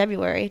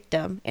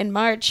Mazatlan. In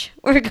March,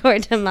 we're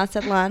going to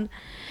Mazatlan.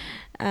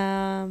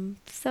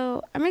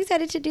 So I'm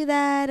excited to do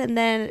that. And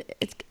then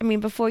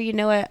before you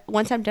know it,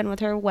 once I'm done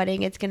with her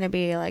wedding, it's going to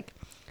be like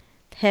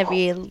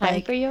heavy.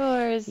 Time for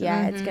yours.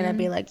 Yeah, it's going to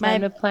be like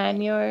time to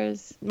plan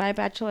yours. My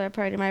bachelorette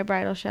party, my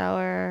bridal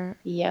shower.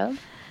 Yep.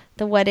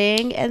 The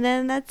wedding, and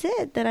then that's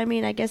it. Then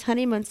I guess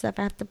honeymoon stuff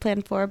I have to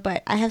plan for,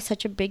 but I have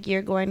such a big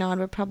year going on.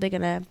 We're probably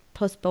going to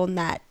postpone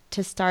that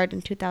to start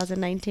in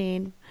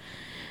 2019.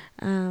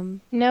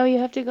 No, you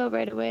have to go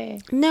right away.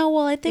 No,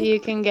 well, I think you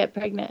can get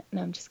pregnant.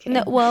 No, I'm just kidding.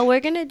 No, well,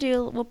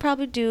 we'll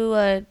probably do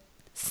a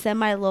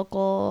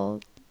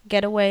semi-local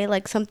getaway,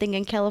 like something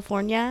in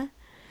California.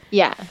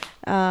 Yeah.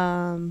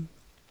 And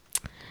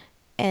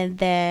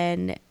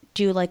then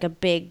do like a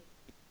big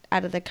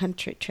out of the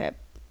country trip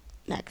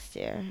next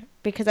year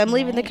because I'm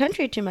leaving the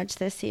country too much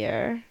this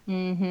year.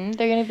 They're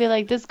gonna be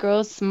like, this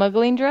girl's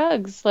smuggling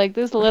drugs. Like,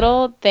 this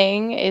little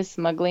thing is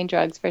smuggling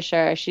drugs for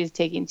sure. She's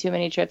taking too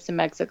many trips to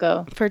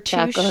Mexico.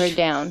 Tackle her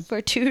down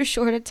for too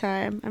short a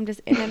time. I'm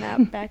just in and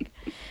out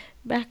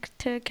back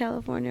to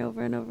California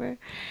over and over.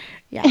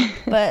 Yeah,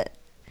 but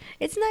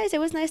it's nice. It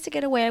was nice to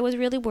get away. I was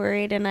really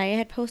worried, and I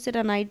had posted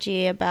on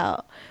IG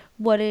about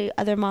what do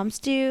other moms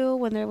do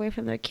when they're away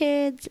from their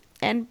kids,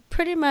 and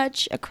pretty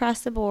much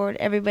across the board,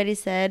 everybody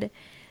said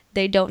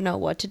they don't know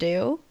what to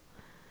do.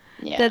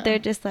 Yeah. That they're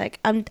just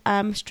like,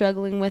 I'm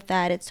struggling with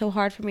that. It's so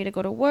hard for me to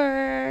go to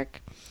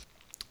work,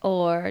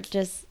 or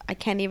just I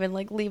can't even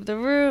like leave the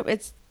room.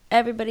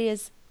 Everybody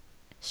is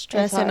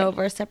stressing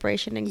over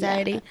separation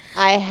anxiety. Yeah.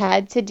 I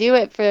had to do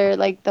it for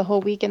like the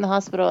whole week in the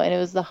hospital, and it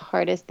was the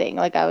hardest thing.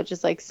 Like, I was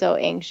just like so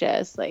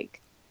anxious, like,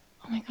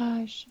 oh my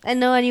gosh. I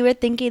know, and you were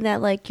thinking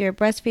that like your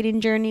breastfeeding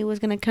journey was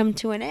gonna come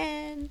to an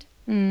end.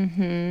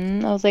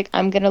 I was like,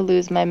 I'm gonna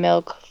lose my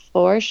milk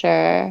for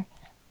sure.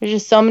 There's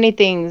just so many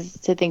things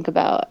to think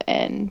about,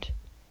 and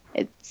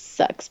it's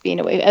sucks being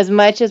away. As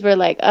much as we're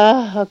like,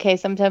 oh, okay,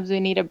 sometimes we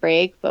need a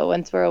break, but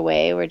once we're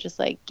away, we're just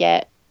like,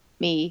 get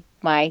me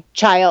my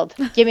child.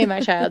 Give me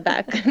my child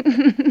back.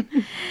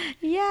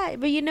 Yeah,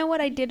 but you know what?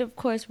 I did, of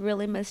course,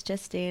 really miss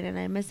Justine, and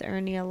I miss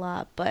Ernie a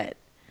lot, but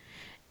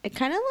it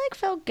kind of like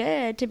felt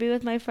good to be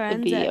with my To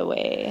friends. be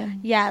away.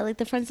 Yeah, like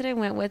the friends that I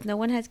went with, no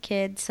one has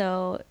kids,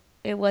 so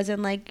it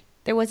wasn't like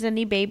there wasn't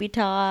any baby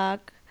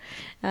talk.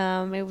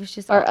 It was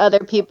just Or other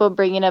people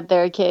bringing up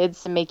their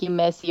kids to make you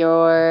miss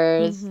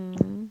yours.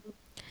 hmm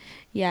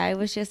yeah, it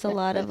was just a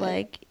lot of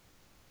like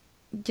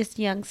just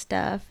young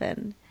stuff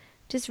and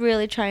just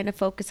really trying to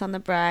focus on the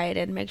bride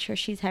and make sure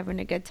she's having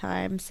a good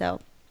time. So,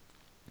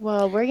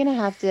 Well, we're gonna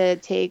have to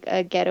take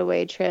a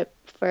getaway trip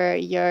for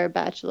your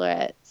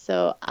bachelorette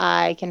so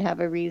I can have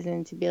a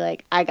reason to be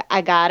like,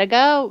 I gotta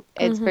go.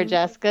 It's for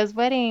Jessica's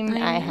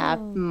wedding. I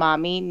know.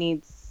 Mommy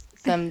needs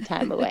some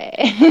time away.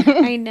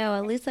 I know,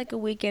 at least like a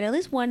weekend, at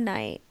least one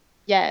night.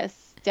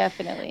 Yes,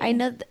 definitely. I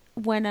know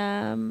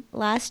when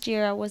last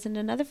year I was in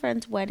another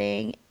friend's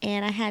wedding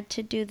and I had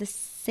to do the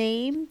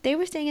same. They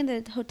were staying in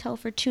the hotel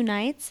for 2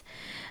 nights,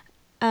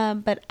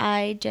 but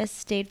I just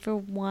stayed for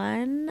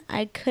one.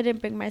 I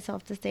couldn't bring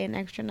myself to stay an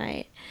extra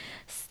night,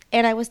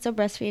 and I was still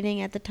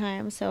breastfeeding at the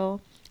time, so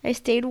I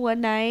stayed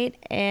one night.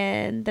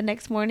 And the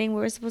next morning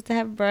we were supposed to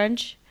have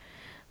brunch,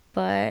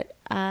 but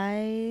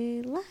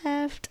I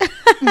left.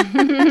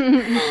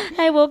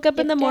 I woke up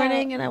in the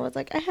morning and I was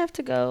like, I have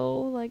to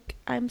go. Like,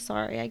 I'm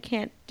sorry. I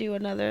can't do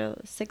another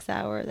 6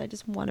 hours. I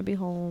just want to be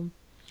home.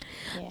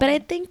 Yeah. But I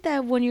think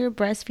that when you're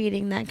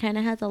breastfeeding, that kind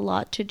of has a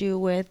lot to do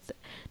with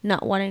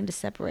not wanting to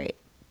separate.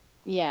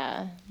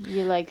 Yeah,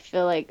 you like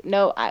feel like,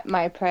 no,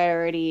 my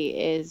priority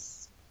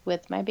is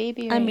with my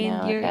baby right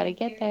now. I gotta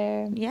get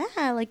there.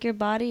 Yeah, like your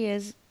body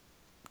is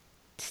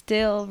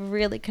still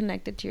really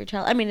connected to your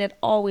child. I mean, it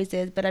always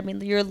is, but I mean,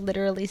 you're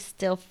literally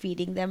still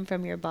feeding them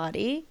from your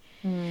body.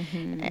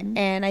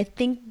 And I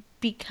think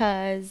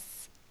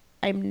because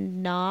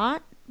I'm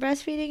not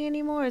breastfeeding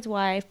anymore is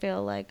why I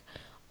feel like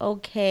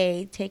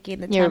okay taking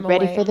the time You're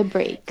ready away. for the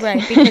break.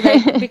 Right,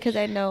 because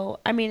I know,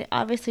 I mean,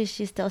 obviously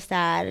she's still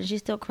sad and she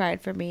still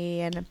cried for me,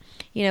 and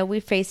we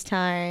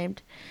FaceTimed.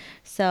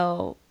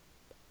 So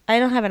I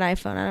don't have an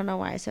iPhone. I don't know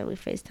why I said we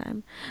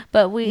FaceTime,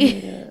 but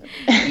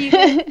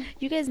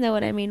you guys know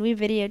what I mean. We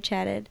video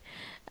chatted.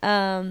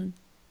 So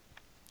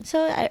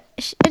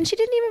and she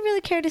didn't even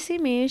really care to see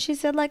me. She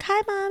said like,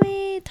 "Hi,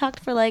 mommy."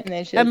 Talked for like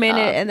a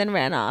minute and then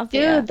ran off.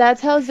 Dude,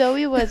 that's how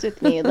Zoe was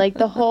with me. Like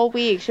the whole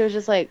week, she was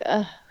just like,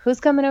 "Who's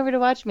coming over to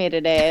watch me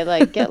today?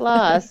 Like, get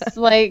lost.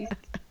 Like,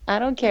 I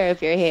don't care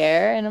if you're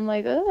here." And I'm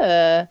like,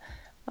 "Ugh."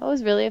 I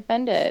was really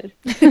offended.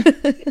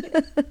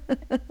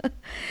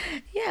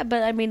 Yeah,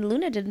 but I mean,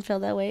 Luna didn't feel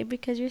that way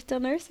because you're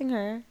still nursing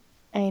her.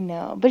 I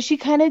know, but she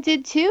kind of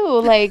did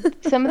too. Like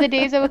some of the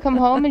days I would come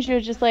home and she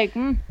was just like,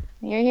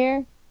 "You're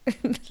here?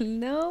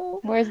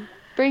 No.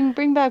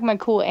 Bring back my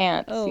cool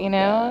aunts, Oh, And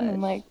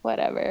I'm like,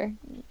 whatever."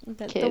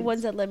 The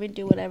ones that let me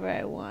do whatever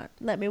I want.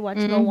 Let me watch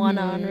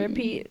Moana on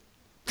repeat.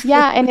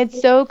 Yeah, and it's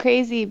so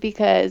crazy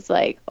because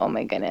like, oh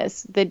my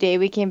goodness, the day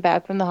we came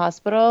back from the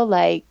hospital,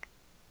 like,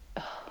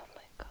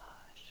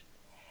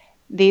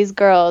 these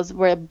girls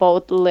were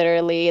both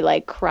literally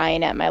like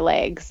crying at my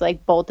legs,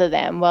 like both of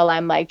them, while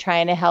I'm like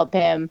trying to help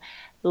him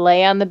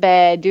lay on the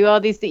bed, do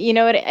all these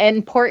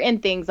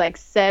important things like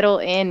settle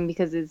in,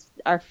 because it's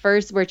our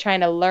first, we're trying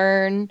to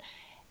learn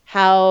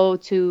how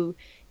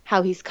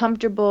he's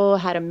comfortable,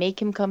 how to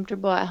make him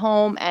comfortable at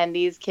home. And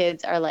these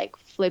kids are like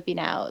flipping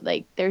out.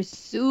 Like they're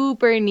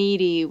super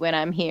needy when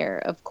I'm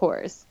here, of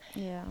course.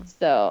 Yeah.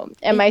 So,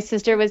 and my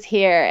sister was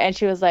here and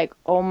she was like,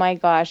 "Oh my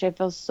gosh, I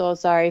feel so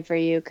sorry for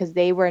you," because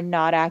they were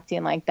not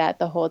acting like that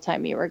the whole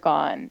time you were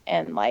gone.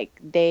 And like,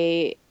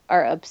 they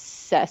are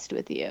obsessed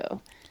with you.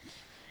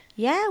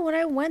 Yeah, when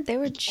I went, they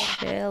were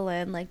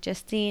chilling. Like,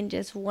 Justine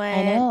just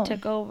went,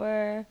 took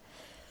over.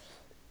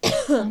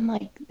 I'm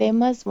like, they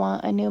must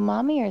want a new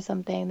mommy or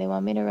something. They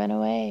want me to run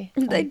away.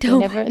 They Like,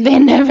 don't. They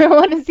never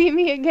want to see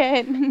me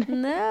again.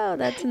 No,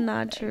 that's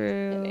not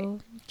true.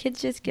 Kids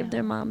just give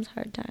their moms a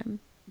hard time.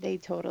 They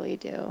totally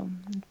do.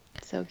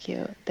 So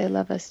cute. They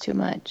love us too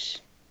much.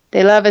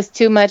 They love us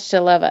too much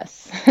to love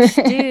us.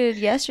 Dude,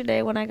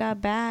 yesterday when I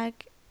got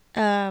back,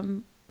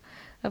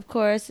 of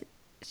course,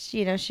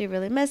 she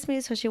really missed me,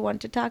 so she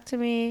wanted to talk to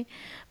me.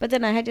 But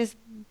then I had just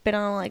been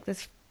on like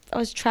this, I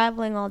was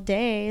traveling all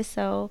day,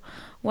 so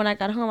when I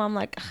got home, I'm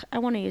like, I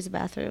want to use the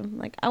bathroom.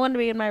 Like, I want to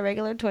be in my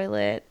regular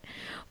toilet.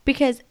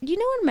 Because, in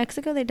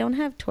Mexico, they don't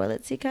have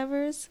toilet seat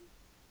covers.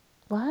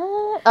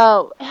 What?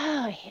 Oh,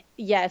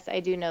 yes, I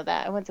do know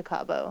that. I went to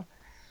Cabo.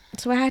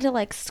 So I had to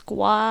like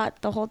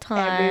squat the whole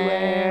time.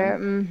 Everywhere.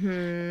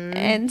 Mm-hmm.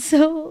 And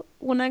so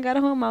when I got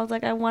home, I was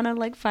like, I want to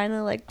like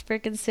finally like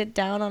freaking sit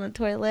down on a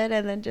toilet.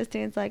 And then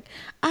Justine's like,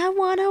 I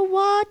want to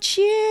watch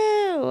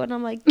you. And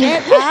I'm like,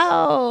 get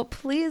out.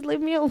 Please leave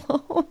me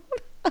alone.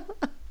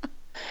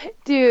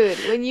 Dude,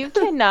 when you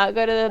cannot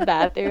go to the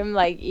bathroom,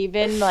 like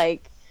even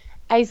like,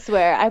 I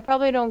swear, I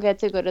probably don't get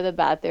to go to the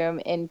bathroom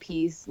in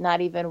peace, not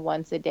even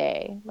once a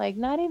day. Like,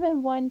 not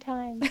even one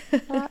time.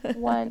 Not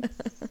once.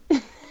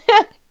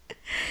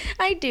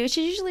 I do.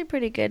 She's usually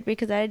pretty good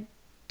because I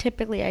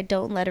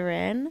don't let her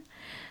in.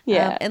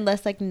 Yeah.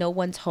 Unless like no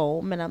one's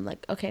home and I'm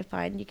like, okay,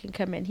 fine, you can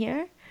come in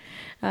here.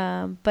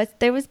 But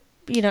there was,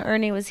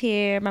 Ernie was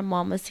here, my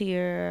mom was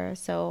here,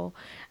 so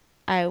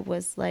I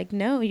was like,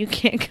 no, you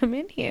can't come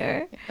in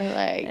here.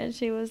 Like, and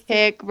she was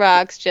kick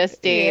rocks,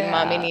 Justine. Yeah.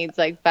 Mommy needs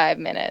like 5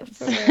 minutes.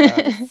 For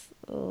real.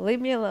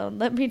 Leave me alone.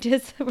 Let me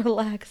just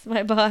relax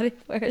my body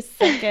for a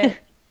second.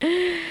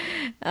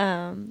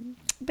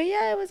 But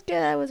yeah, it was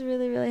good. I was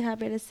really, really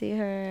happy to see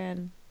her,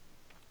 and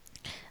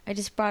I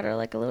just brought her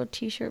like a little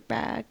t-shirt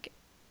bag,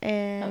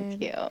 and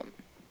cute.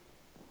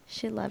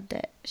 She loved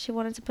it. She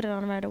wanted to put it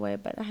on right away,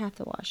 but I have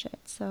to wash it,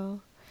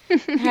 so I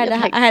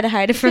had to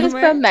hide it from her. She's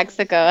from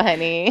Mexico,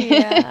 honey.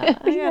 Yeah,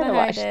 I gotta gotta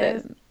wash hide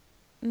this. it.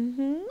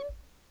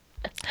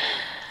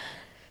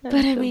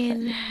 But I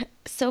mean,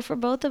 so for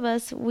both of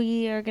us,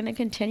 we are gonna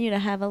continue to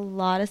have a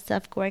lot of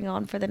stuff going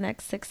on for the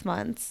next 6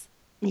 months.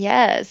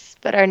 Yes,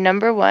 but our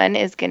number one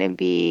is gonna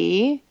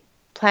be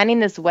planning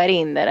this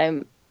wedding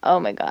that oh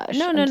my gosh.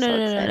 No.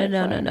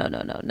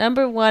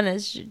 Number one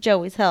is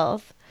Joey's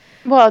health.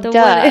 Well,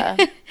 duh.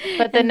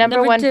 But the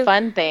number one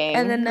fun thing.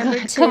 And then number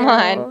two. Come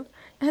on.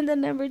 And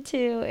then number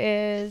two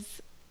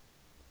is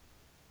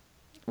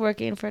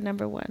working for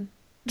number one.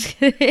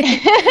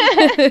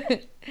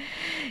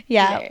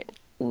 Yeah.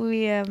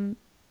 Weird.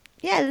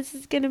 This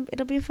is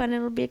it'll be fun.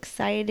 It'll be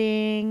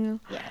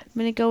exciting. Yes.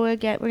 We're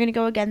gonna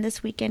go again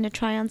this weekend to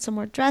try on some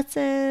more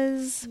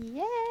dresses.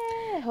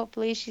 Yeah.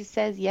 Hopefully she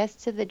says yes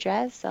to the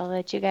dress. I'll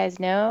let you guys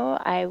know.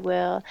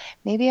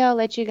 Maybe I'll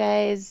let you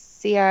guys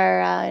see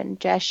our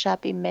dress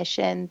shopping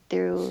mission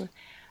through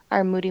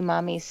our Moody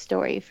Mommy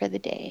story for the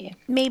day.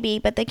 Maybe,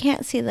 but they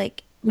can't see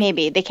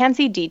Maybe. They can't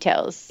see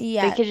details.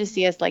 Yeah. They could just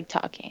see us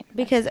talking.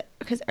 Because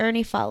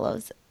Ernie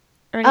follows.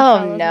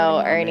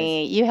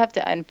 Ernie. You have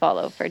to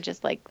unfollow for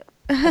just a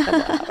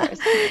couple hours.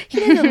 He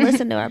doesn't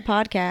listen to our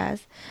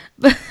podcast.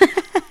 But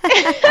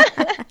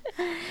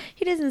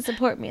he doesn't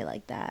support me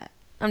like that.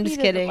 I'm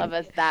just kidding. He doesn't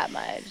love us that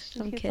much.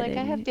 I'm He's kidding.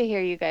 I have to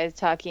hear you guys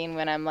talking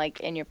when I'm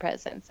in your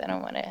presence. I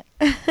don't want to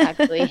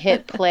actually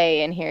hit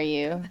play and hear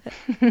you.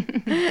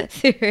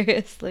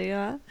 Seriously,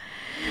 huh?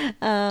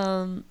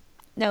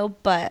 No,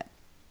 but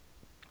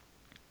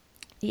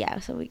yeah,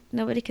 so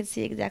nobody can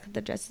see exactly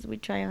the dresses we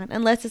try on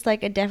unless it's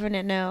a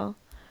definite no.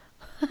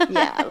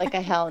 Yeah,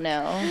 a hell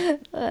no.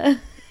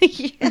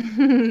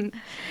 Yeah.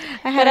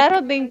 I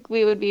don't think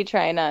we would be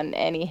trying on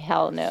any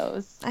hell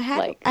no's.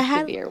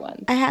 Severe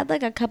ones. I had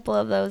a couple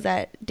of those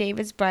at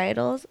David's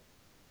Bridals.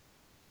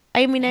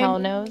 I mean, hell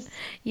no's.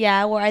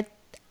 Yeah, where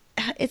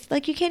it's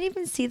you can't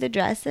even see the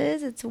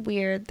dresses. It's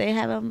weird. They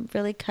have them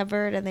really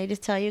covered, and they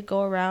just tell you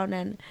go around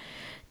and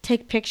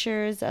take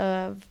pictures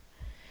of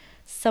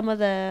some of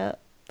the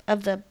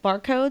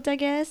barcodes, I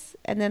guess,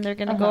 and then they're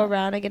gonna go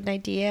around and get an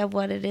idea of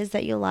what it is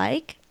that you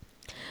like.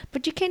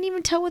 But you can't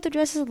even tell what the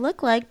dresses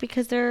look like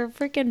because they're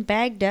freaking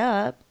bagged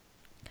up.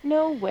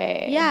 No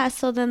way. Yeah,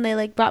 so then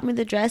they brought me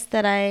the dress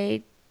that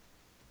I,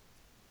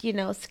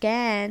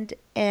 scanned,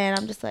 and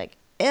I'm just like,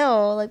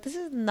 ew, this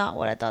is not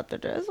what I thought the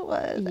dress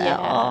was at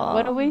all.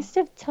 What a waste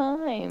of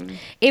time.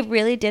 It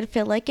really did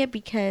feel like it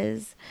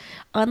because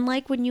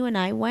unlike when you and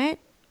I went,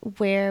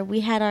 where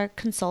we had our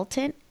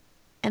consultant,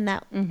 and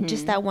that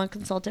just that one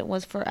consultant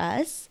was for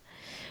us,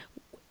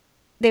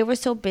 they were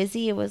so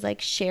busy, it was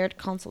shared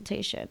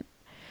consultation.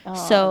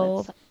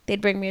 So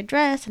they'd bring me a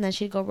dress, and then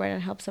she'd go right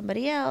and help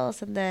somebody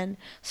else, and then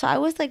so I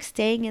was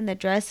staying in the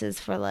dresses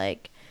for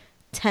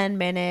 10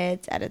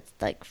 minutes at it's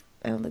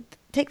I'm like,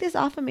 take this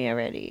off of me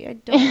already. I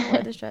don't want to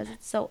wear this dress.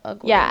 It's so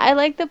ugly. Yeah, I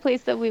like the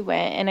place that we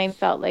went, and I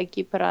felt like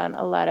you put on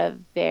a lot of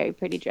very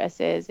pretty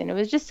dresses, and it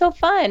was just so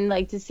fun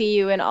to see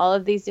you in all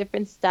of these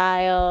different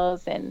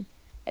styles, and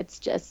it's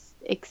just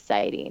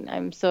exciting.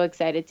 I'm so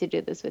excited to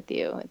do this with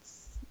you.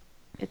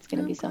 It's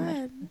going to be so much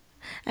fun.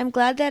 I'm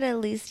glad that at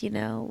least,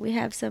 we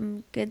have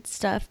some good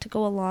stuff to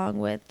go along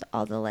with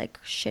all the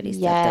shitty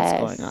stuff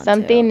that's going on.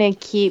 Something to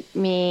keep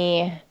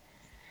me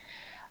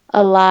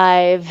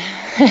alive.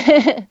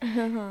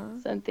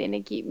 Something to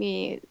keep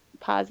me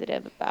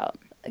positive about.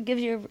 I give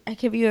you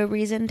a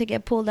reason to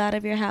get pulled out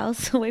of your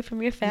house, away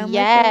from your family.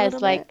 Yes,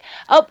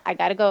 oh, I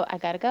gotta go,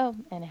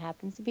 and it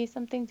happens to be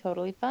something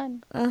totally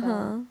fun.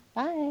 So,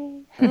 bye.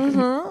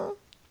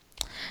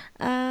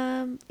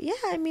 Yeah,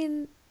 I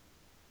mean,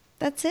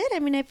 that's it. I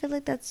mean, I feel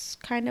like that's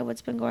kind of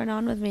what's been going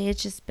on with me.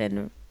 It's just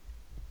been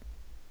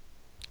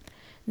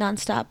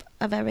nonstop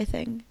of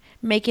everything.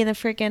 Making a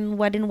freaking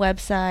wedding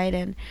website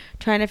and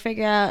trying to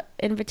figure out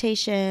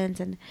invitations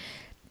and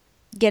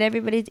get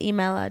everybody's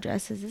email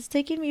addresses. It's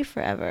taking me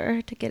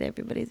forever to get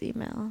everybody's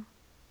email.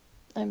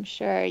 I'm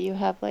sure you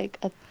have 1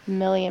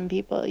 million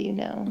people you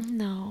know.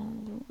 No.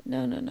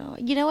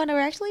 You know what? We're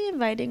actually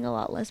inviting a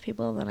lot less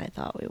people than I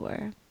thought we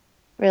were.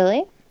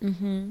 Really?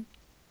 Mm-hmm.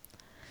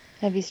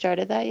 Have you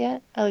started that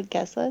yet?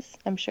 Guest list?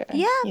 I'm sure.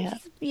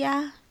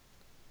 Yeah.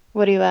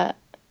 What are you at?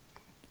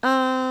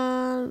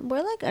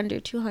 We're under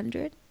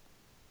 200.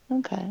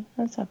 Okay,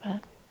 that's not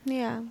bad.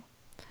 Yeah.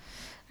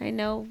 I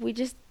know.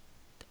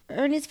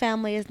 Ernie's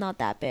family is not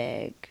that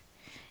big.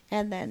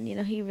 And then,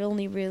 he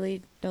only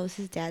really knows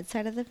his dad's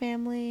side of the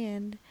family.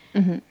 And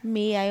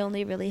me, I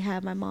only really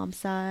have my mom's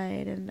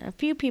side. And a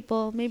few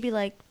people, maybe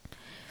like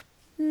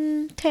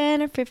 10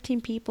 or 15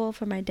 people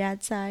from my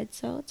dad's side.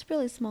 So it's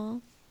really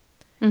small.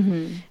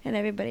 And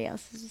everybody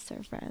else is just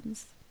our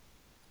friends.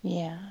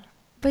 Yeah.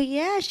 But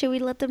yeah, should we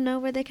let them know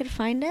where they could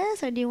find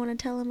us? Or do you want to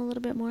tell them a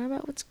little bit more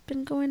about what's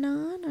been going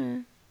on?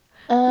 Or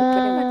we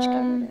pretty much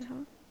covered it,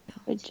 huh?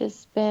 We've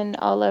just been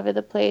all over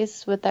the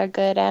place with our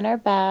good and our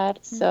bad.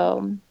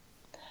 So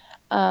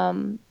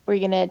we're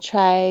going to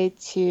try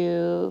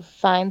to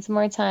find some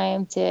more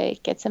time to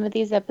get some of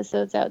these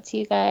episodes out to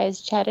you guys,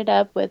 chat it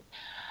up with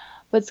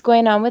what's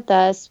going on with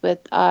us, with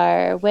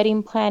our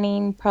wedding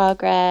planning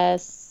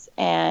progress,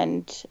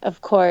 and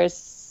of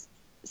course,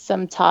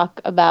 some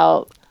talk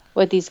about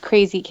what these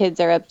crazy kids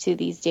are up to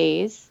these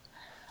days.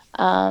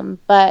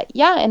 But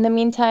yeah, in the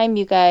meantime,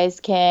 you guys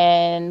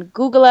can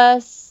Google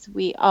us.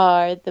 We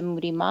are the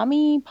Moody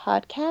Mommy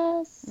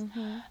Podcast.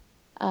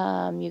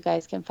 You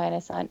guys can find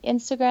us on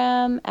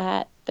Instagram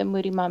at the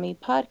Moody Mommy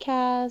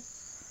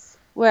Podcast.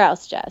 Where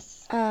else,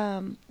 Jess?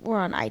 We're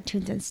on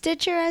iTunes and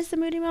Stitcher as the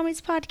Moody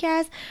Mommies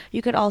Podcast.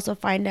 You could also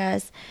find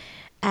us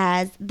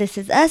as This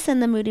Is Us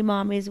and the Moody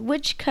Mommies,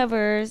 which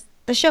covers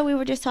the show we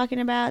were just talking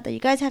about that you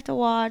guys have to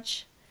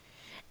watch.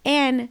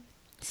 And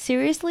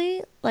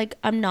seriously, like,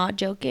 I'm not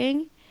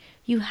joking,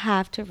 you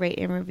have to rate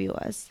and review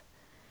us.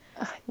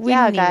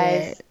 Yeah,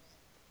 guys. It.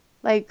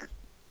 Like,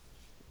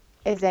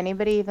 is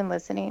anybody even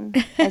listening?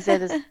 I say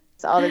this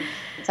all the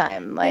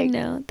time. Like, I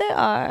know, they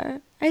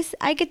are.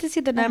 I get to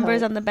see the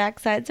numbers on the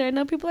backside, so I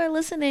know people are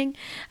listening.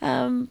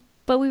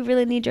 But we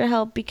really need your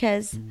help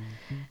because,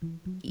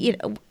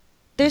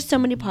 there's so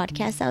many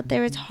podcasts out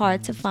there, it's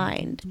hard to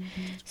find.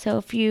 So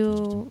if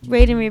you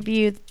rate and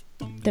review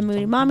the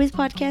Moody Mommies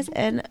Podcast,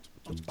 and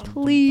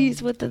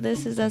please with the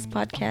This Is Us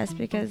podcast,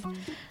 because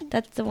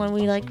that's the one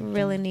we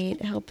really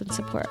need help and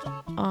support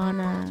on.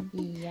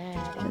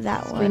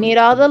 That one. We need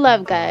all the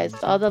love, guys.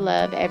 All the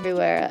love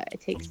everywhere.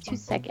 It takes 2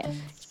 seconds.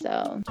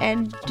 So.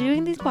 And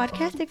doing these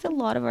podcasts takes a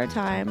lot of our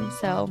time.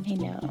 So. I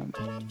know.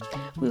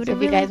 We would. So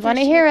if you guys want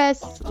to hear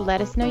us,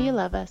 let us know you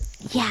love us.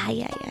 Yeah.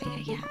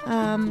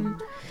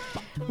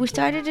 We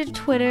started a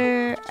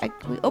Twitter.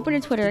 We opened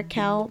a Twitter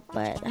account,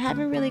 but I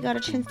haven't really got a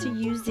chance to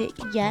use it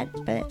yet.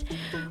 But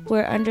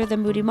we're under the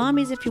Moody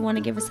Mommies. If you want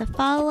to give us a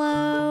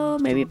follow,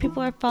 maybe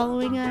people are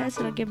following us.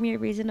 It'll give me a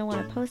reason to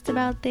want to post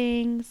about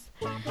things.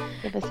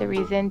 Give us a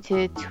reason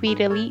to tweet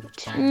elite.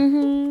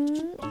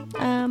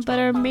 But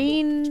our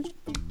main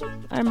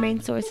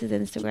source is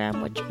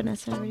Instagram, which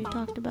Vanessa already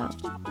talked about.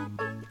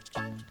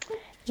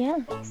 Yeah,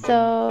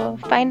 so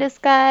find us,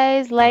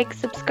 guys. Like,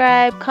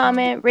 subscribe,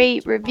 comment,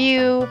 rate,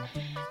 review.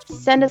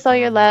 Send us all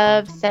your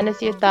love. Send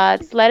us your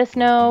thoughts. Let us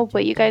know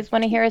what you guys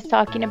want to hear us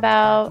talking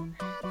about.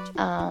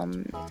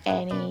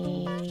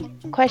 Any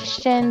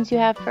questions you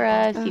have for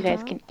us, you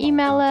guys can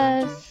email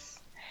us.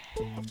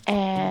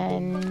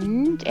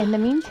 And in the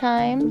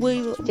meantime,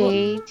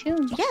 stay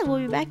tuned. Yeah, we'll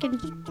be back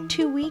in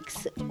 2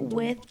 weeks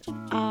with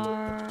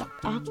our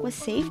Aqua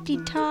Safety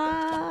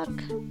Talk.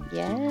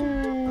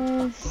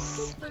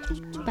 Yes.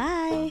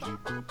 Bye.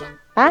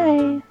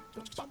 Bye.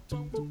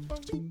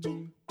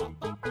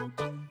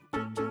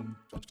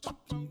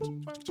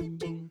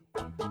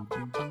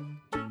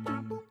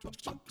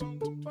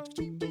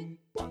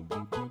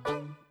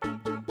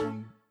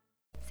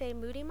 Say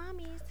Moody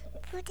Mommies.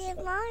 Moody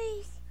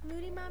Mommies.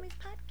 Moody Mommies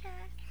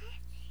Podcast.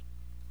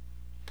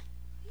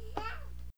 Yeah.